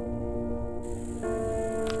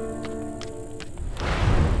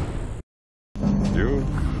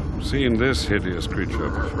 You've seen this hideous creature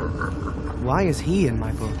before. Why is he in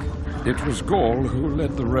my book? It was Gaul who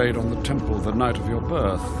led the raid on the temple the night of your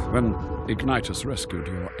birth, when Ignitus rescued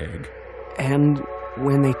your egg. And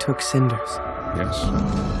when they took Cinders. Yes.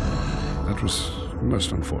 That was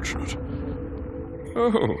most unfortunate.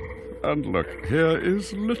 Oh, and look, here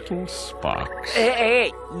is little Sparks.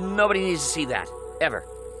 Hey, nobody needs to see that. Ever.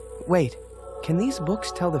 Wait, can these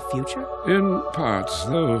books tell the future? In parts,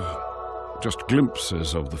 though just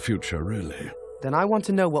glimpses of the future, really. Then I want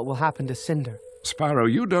to know what will happen to Cinder.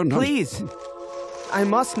 Spyro, you don't know... Please! I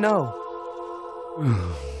must know.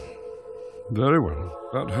 Very well,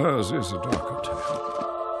 but hers is a darker tale.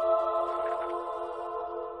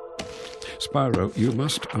 Spyro, you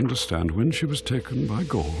must understand, when she was taken by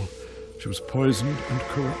Gaul, she was poisoned and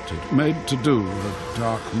corrupted, made to do the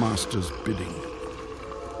Dark Master's bidding.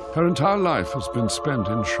 Her entire life has been spent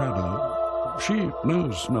in shadow. She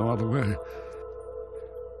knows no other way.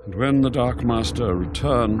 And when the Dark Master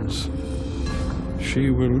returns, she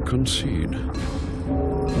will concede.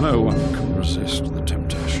 No one can resist the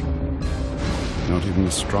temptation. Not even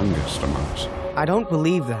the strongest among us. I don't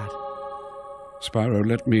believe that. Spyro,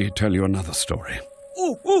 let me tell you another story.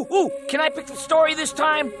 Ooh! Can I pick the story this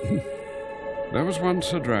time? There was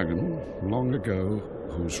once a dragon, long ago,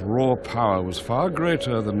 whose raw power was far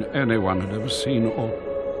greater than anyone had ever seen or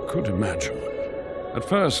could imagine. At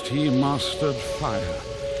first, he mastered fire,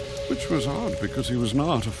 which was odd because he was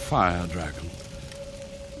not a fire dragon.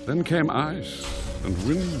 Then came ice and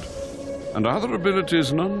wind, and other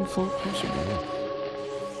abilities none thought possible.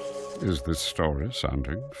 Is this story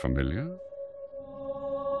sounding familiar?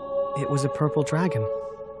 It was a purple dragon,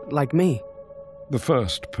 like me. The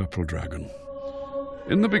first purple dragon.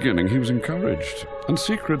 In the beginning, he was encouraged, and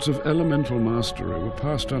secrets of elemental mastery were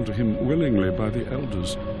passed on to him willingly by the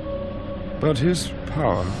elders. But his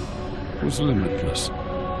power was limitless.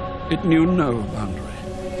 It knew no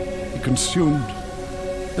boundary. He consumed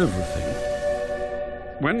everything.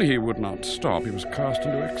 When he would not stop, he was cast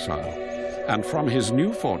into exile. And from his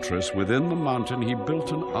new fortress within the mountain, he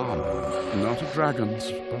built an army, not of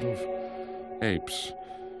dragons, but of apes,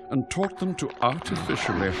 and taught them to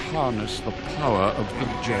artificially harness the power of the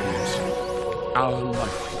gems, our life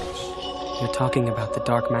force. You're talking about the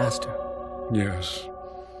Dark Master. Yes.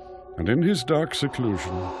 And in his dark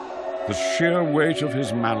seclusion, the sheer weight of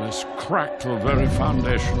his malice cracked the very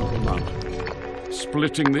foundation of the mountain,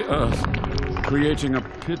 splitting the earth, creating a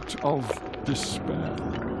pit of despair,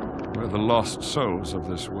 where the lost souls of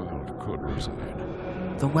this world could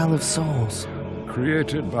reside. The Well of Souls.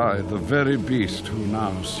 Created by the very beast who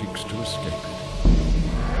now seeks to escape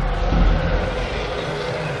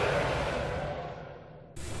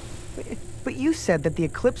it. But you said that the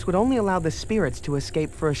eclipse would only allow the spirits to escape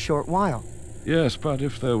for a short while. Yes, but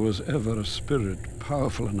if there was ever a spirit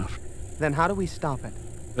powerful enough... Then how do we stop it?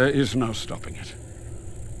 There is no stopping it.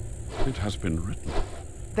 It has been written.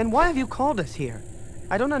 Then why have you called us here?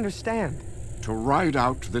 I don't understand. To ride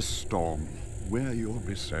out this storm, where you'll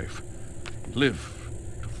be safe. Live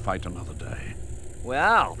to fight another day.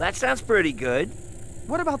 Well, that sounds pretty good.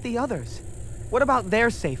 What about the others? What about their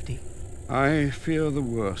safety? I fear the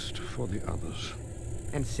worst for the others.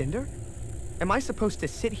 And Cinder? Am I supposed to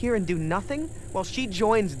sit here and do nothing while she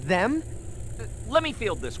joins them? Let me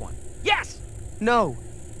field this one. Yes! No.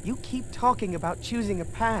 You keep talking about choosing a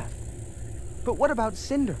path. But what about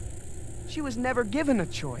Cinder? She was never given a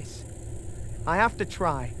choice. I have to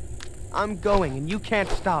try. I'm going, and you can't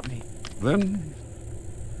stop me. Then,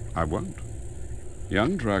 I won't.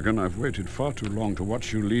 Young dragon, I've waited far too long to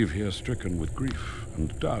watch you leave here stricken with grief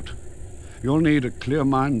and doubt. You'll need a clear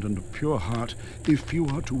mind and a pure heart if you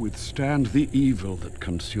are to withstand the evil that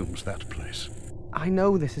consumes that place. I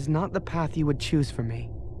know this is not the path you would choose for me,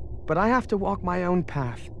 but I have to walk my own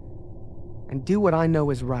path and do what I know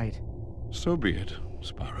is right. So be it,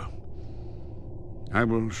 Spyro. I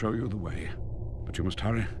will show you the way, but you must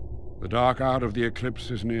hurry. The dark hour of the eclipse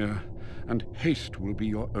is near, and haste will be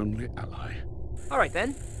your only ally. All right,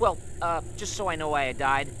 then. Well, just so I know why I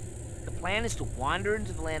died, the plan is to wander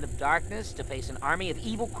into the land of darkness to face an army of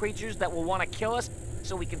evil creatures that will want to kill us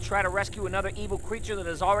so we can try to rescue another evil creature that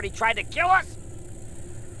has already tried to kill us?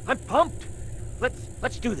 I'm pumped.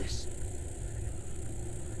 Let's do this.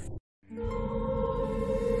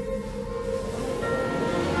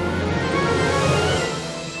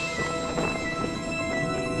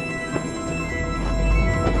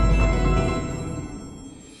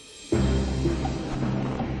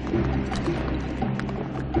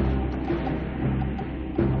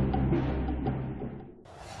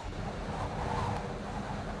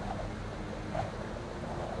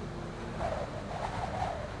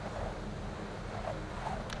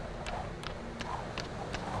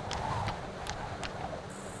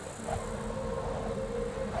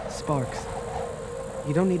 Sparks,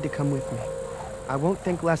 you don't need to come with me. I won't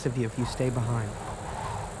think less of you if you stay behind.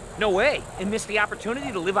 No way! And miss the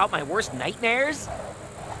opportunity to live out my worst nightmares?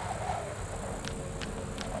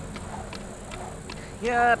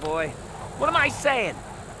 Yeah, boy. What am I saying?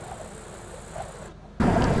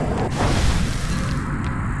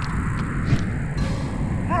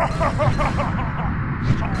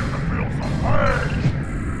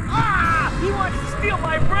 Ah! He wants to steal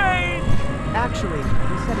my brain! Actually,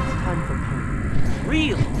 he said it's time for pain.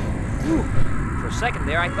 Really? Whew. For a second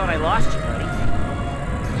there, I thought I lost you, buddy.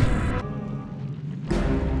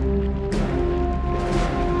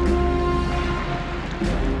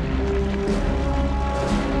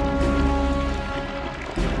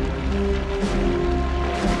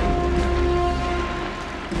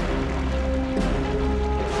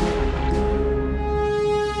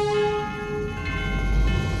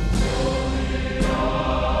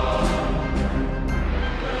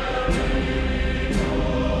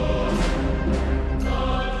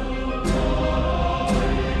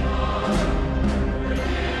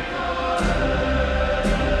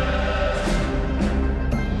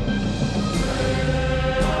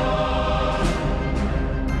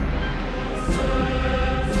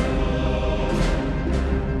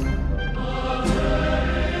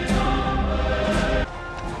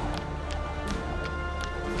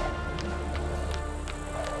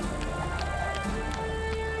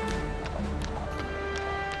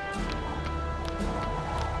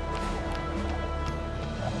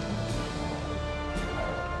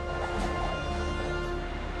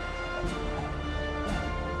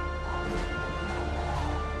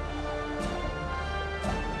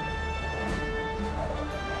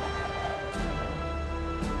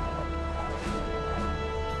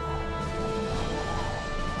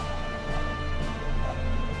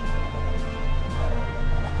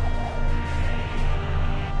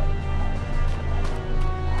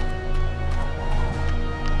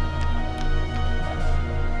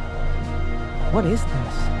 What is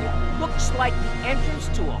this? It looks like the entrance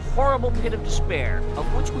to a horrible pit of despair, of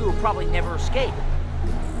which we will probably never escape.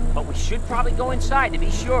 But we should probably go inside to be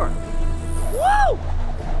sure. Woo!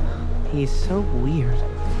 He's so weird.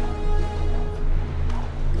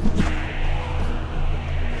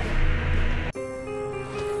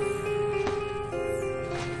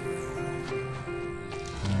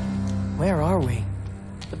 Where are we?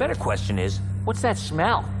 The better question is, what's that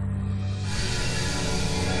smell?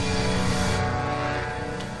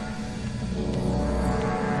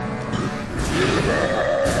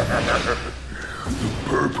 The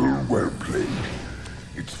purple well played.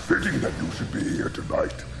 It's fitting that you should be here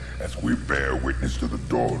tonight, as we bear witness to the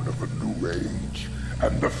dawn of a new age,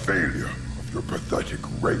 and the failure of your pathetic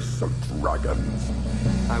race of dragons.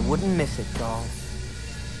 I wouldn't miss it, doll.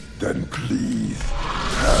 Then please,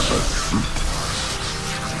 have a seat.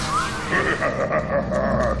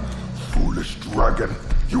 Foolish dragon,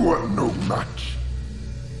 you are no match.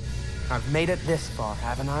 I've made it this far,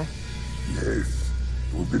 haven't I? Yes,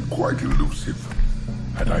 you've been quite elusive.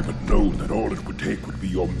 Had I but known that all it would take would be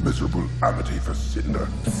your miserable amity for Cinder.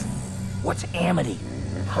 What's amity?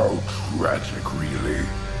 How tragic, really,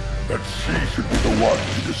 that she should be the one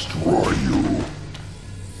to destroy you.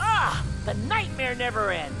 Ah! The nightmare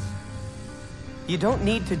never ends! You don't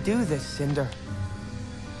need to do this, Cinder.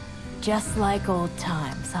 Just like old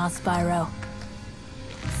times, huh, Spyro?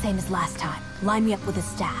 Same as last time. Line me up with a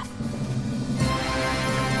staff.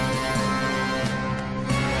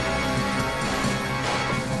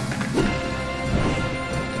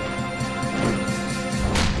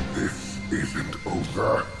 This isn't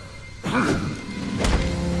over.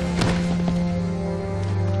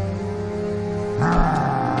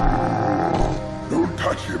 Don't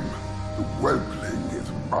touch him. The whelpling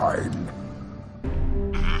is mine.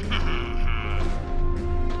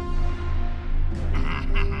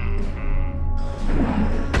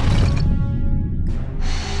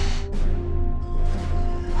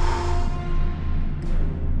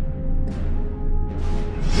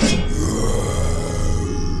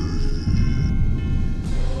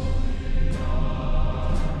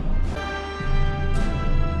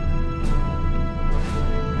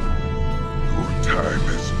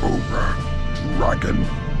 Dragon.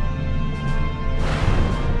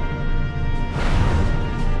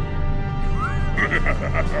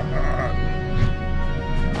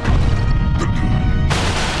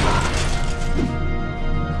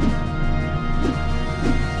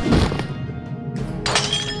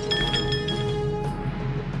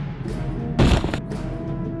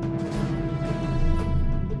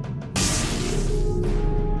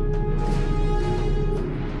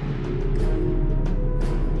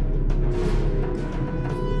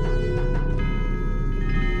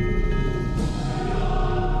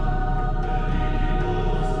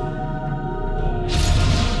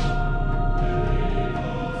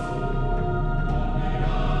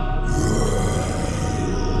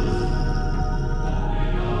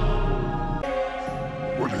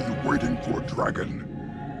 What are you waiting for, Dragon?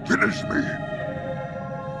 Finish me!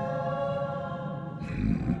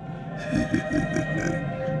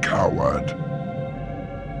 Coward.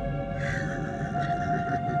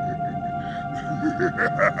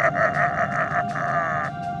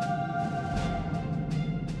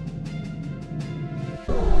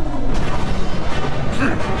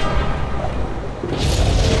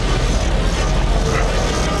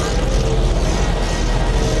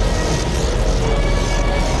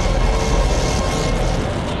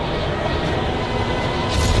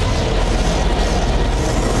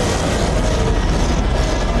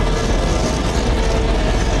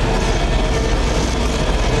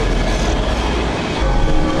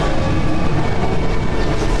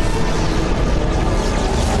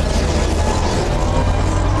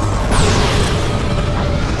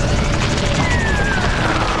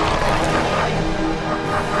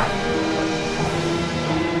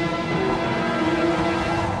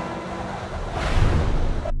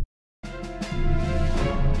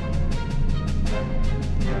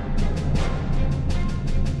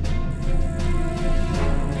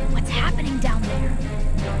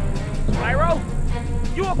 Spyro?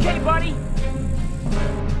 You okay, buddy?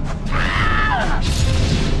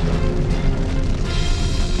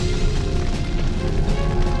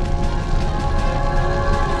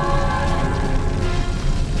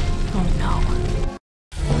 Oh no.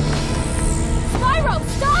 Spyro,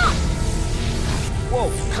 stop! Whoa,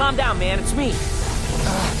 calm down, man. It's me.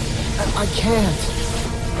 I can't.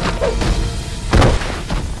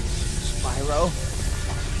 Spyro?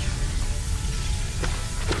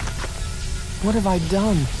 What have I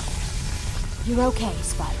done? You're okay,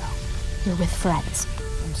 Spyro. You're with friends.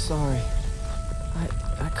 I'm sorry.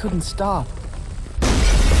 I couldn't stop.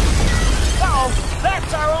 Uh-oh!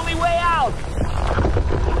 That's our only way out!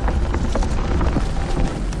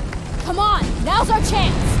 Come on, now's our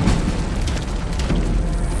chance!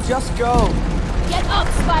 Just go. Get up,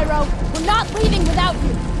 Spyro! We're not leaving without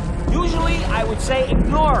you! Usually, I would say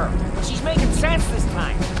ignore her, but she's making sense this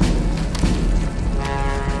time.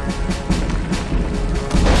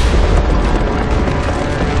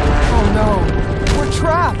 Oh no, we're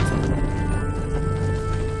trapped!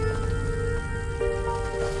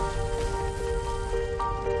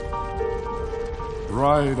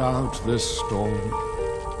 Ride out this storm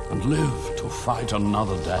and live to fight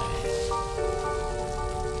another day.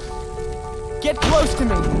 Get close to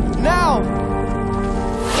me, now!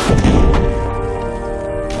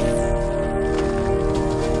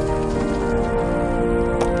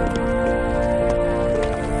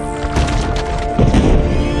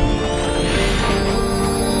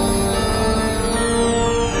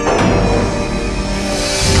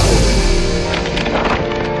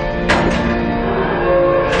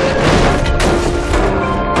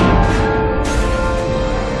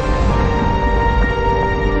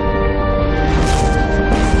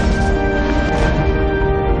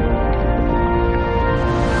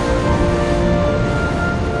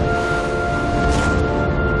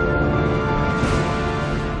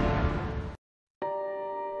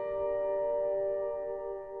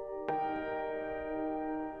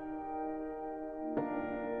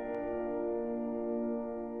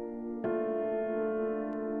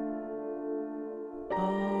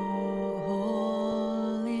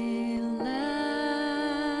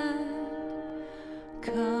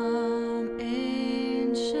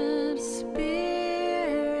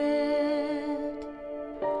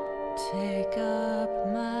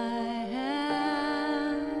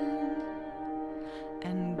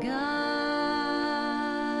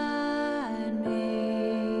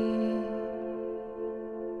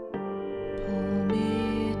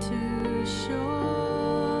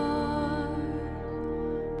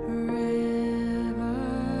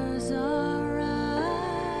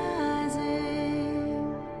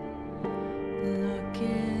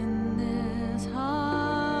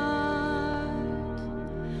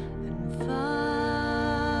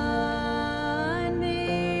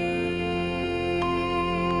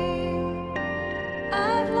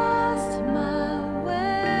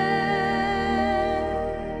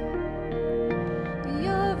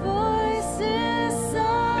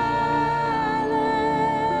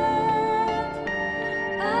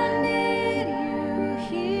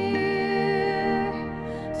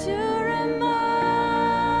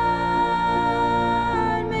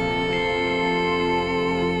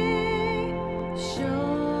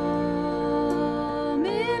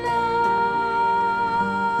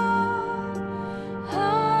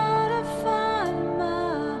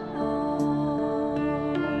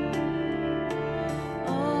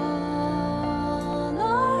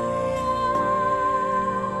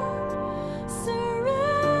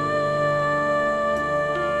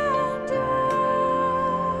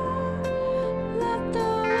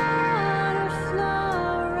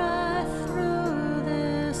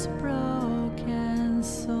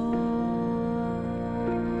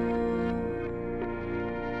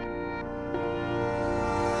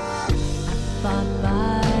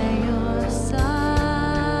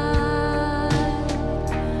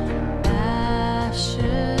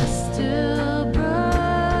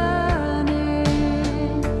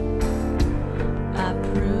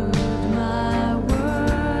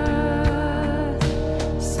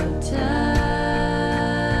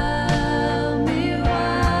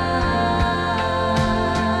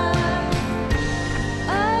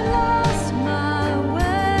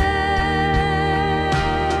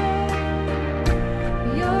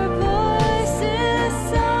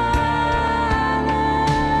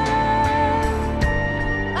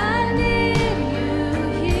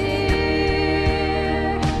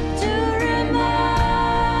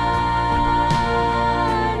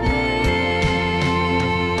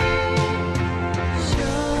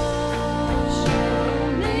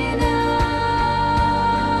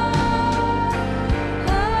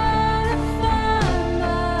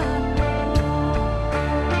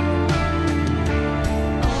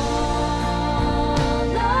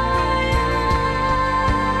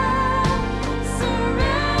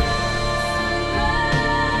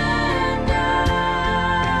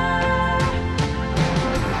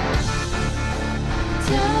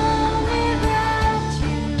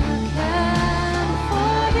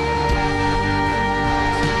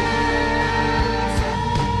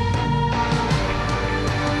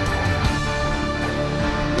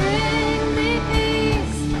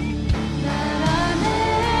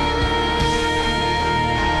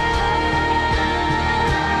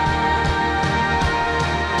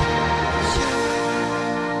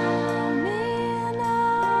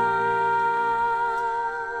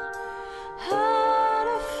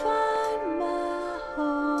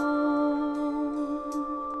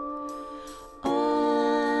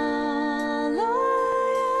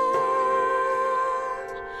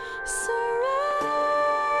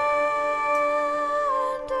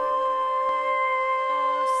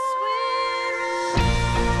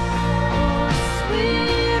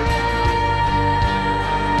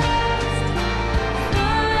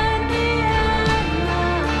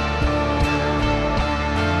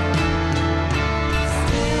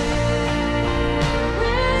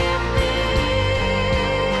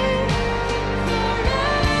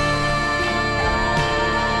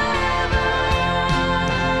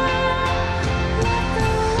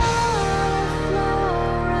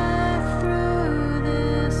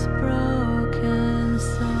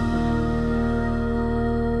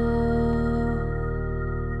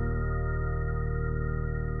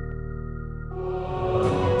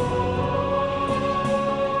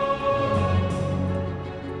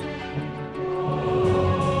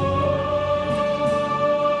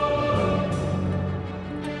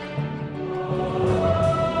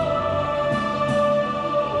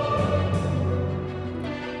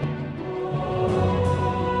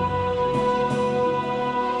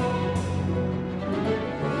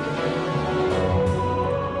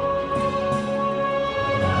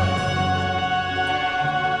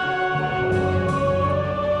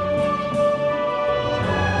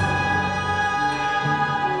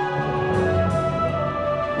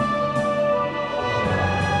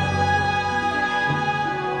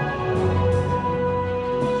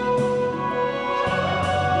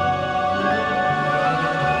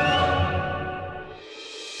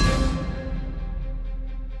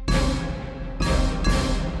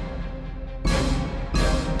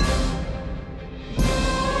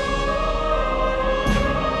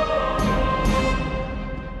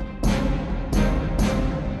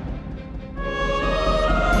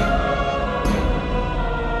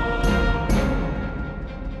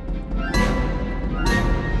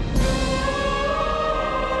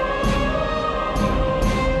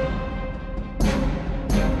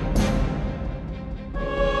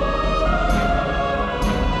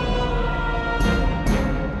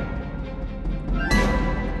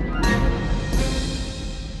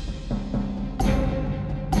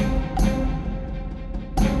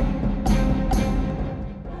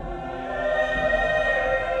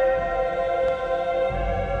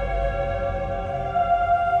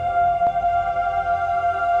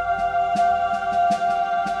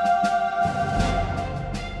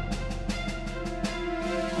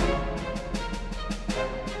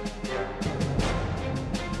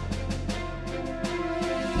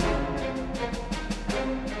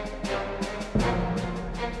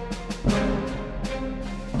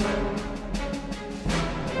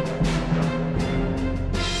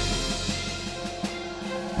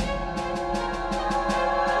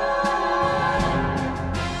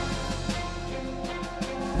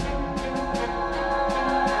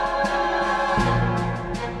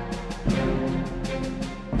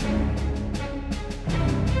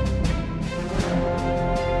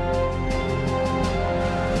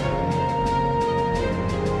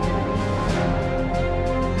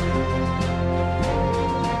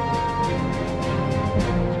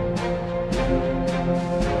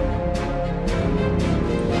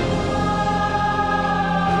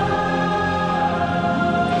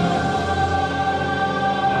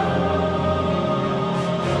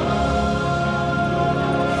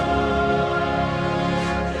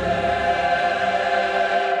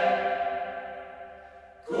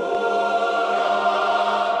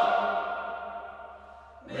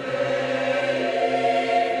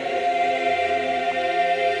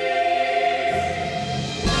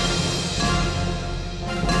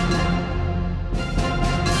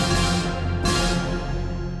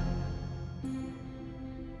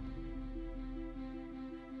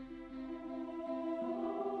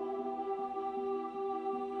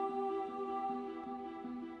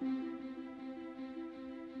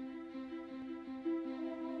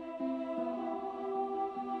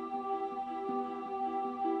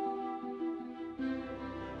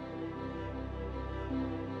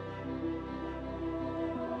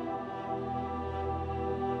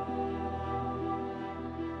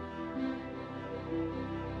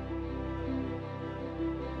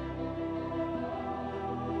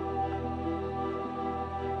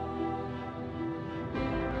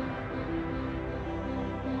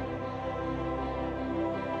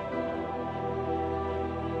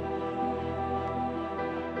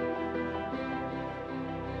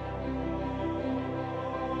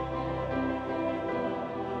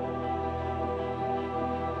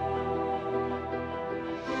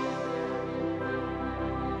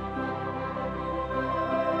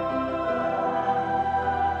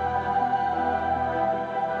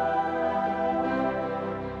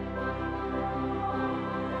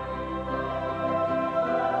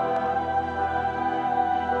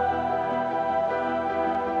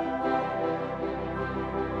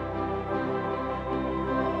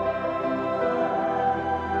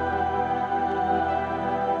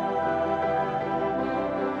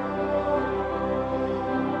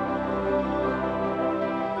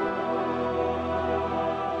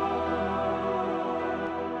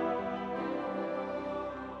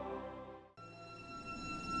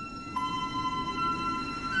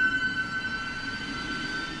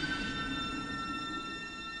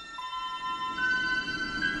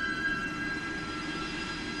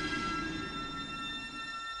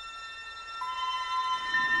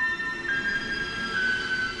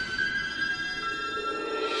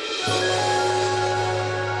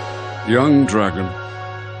 Young dragon,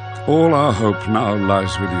 all our hope now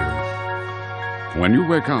lies with you. When you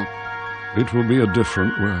wake up, it will be a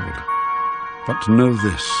different world. But know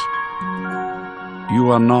this,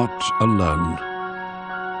 you are not alone.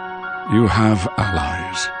 You have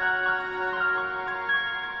allies.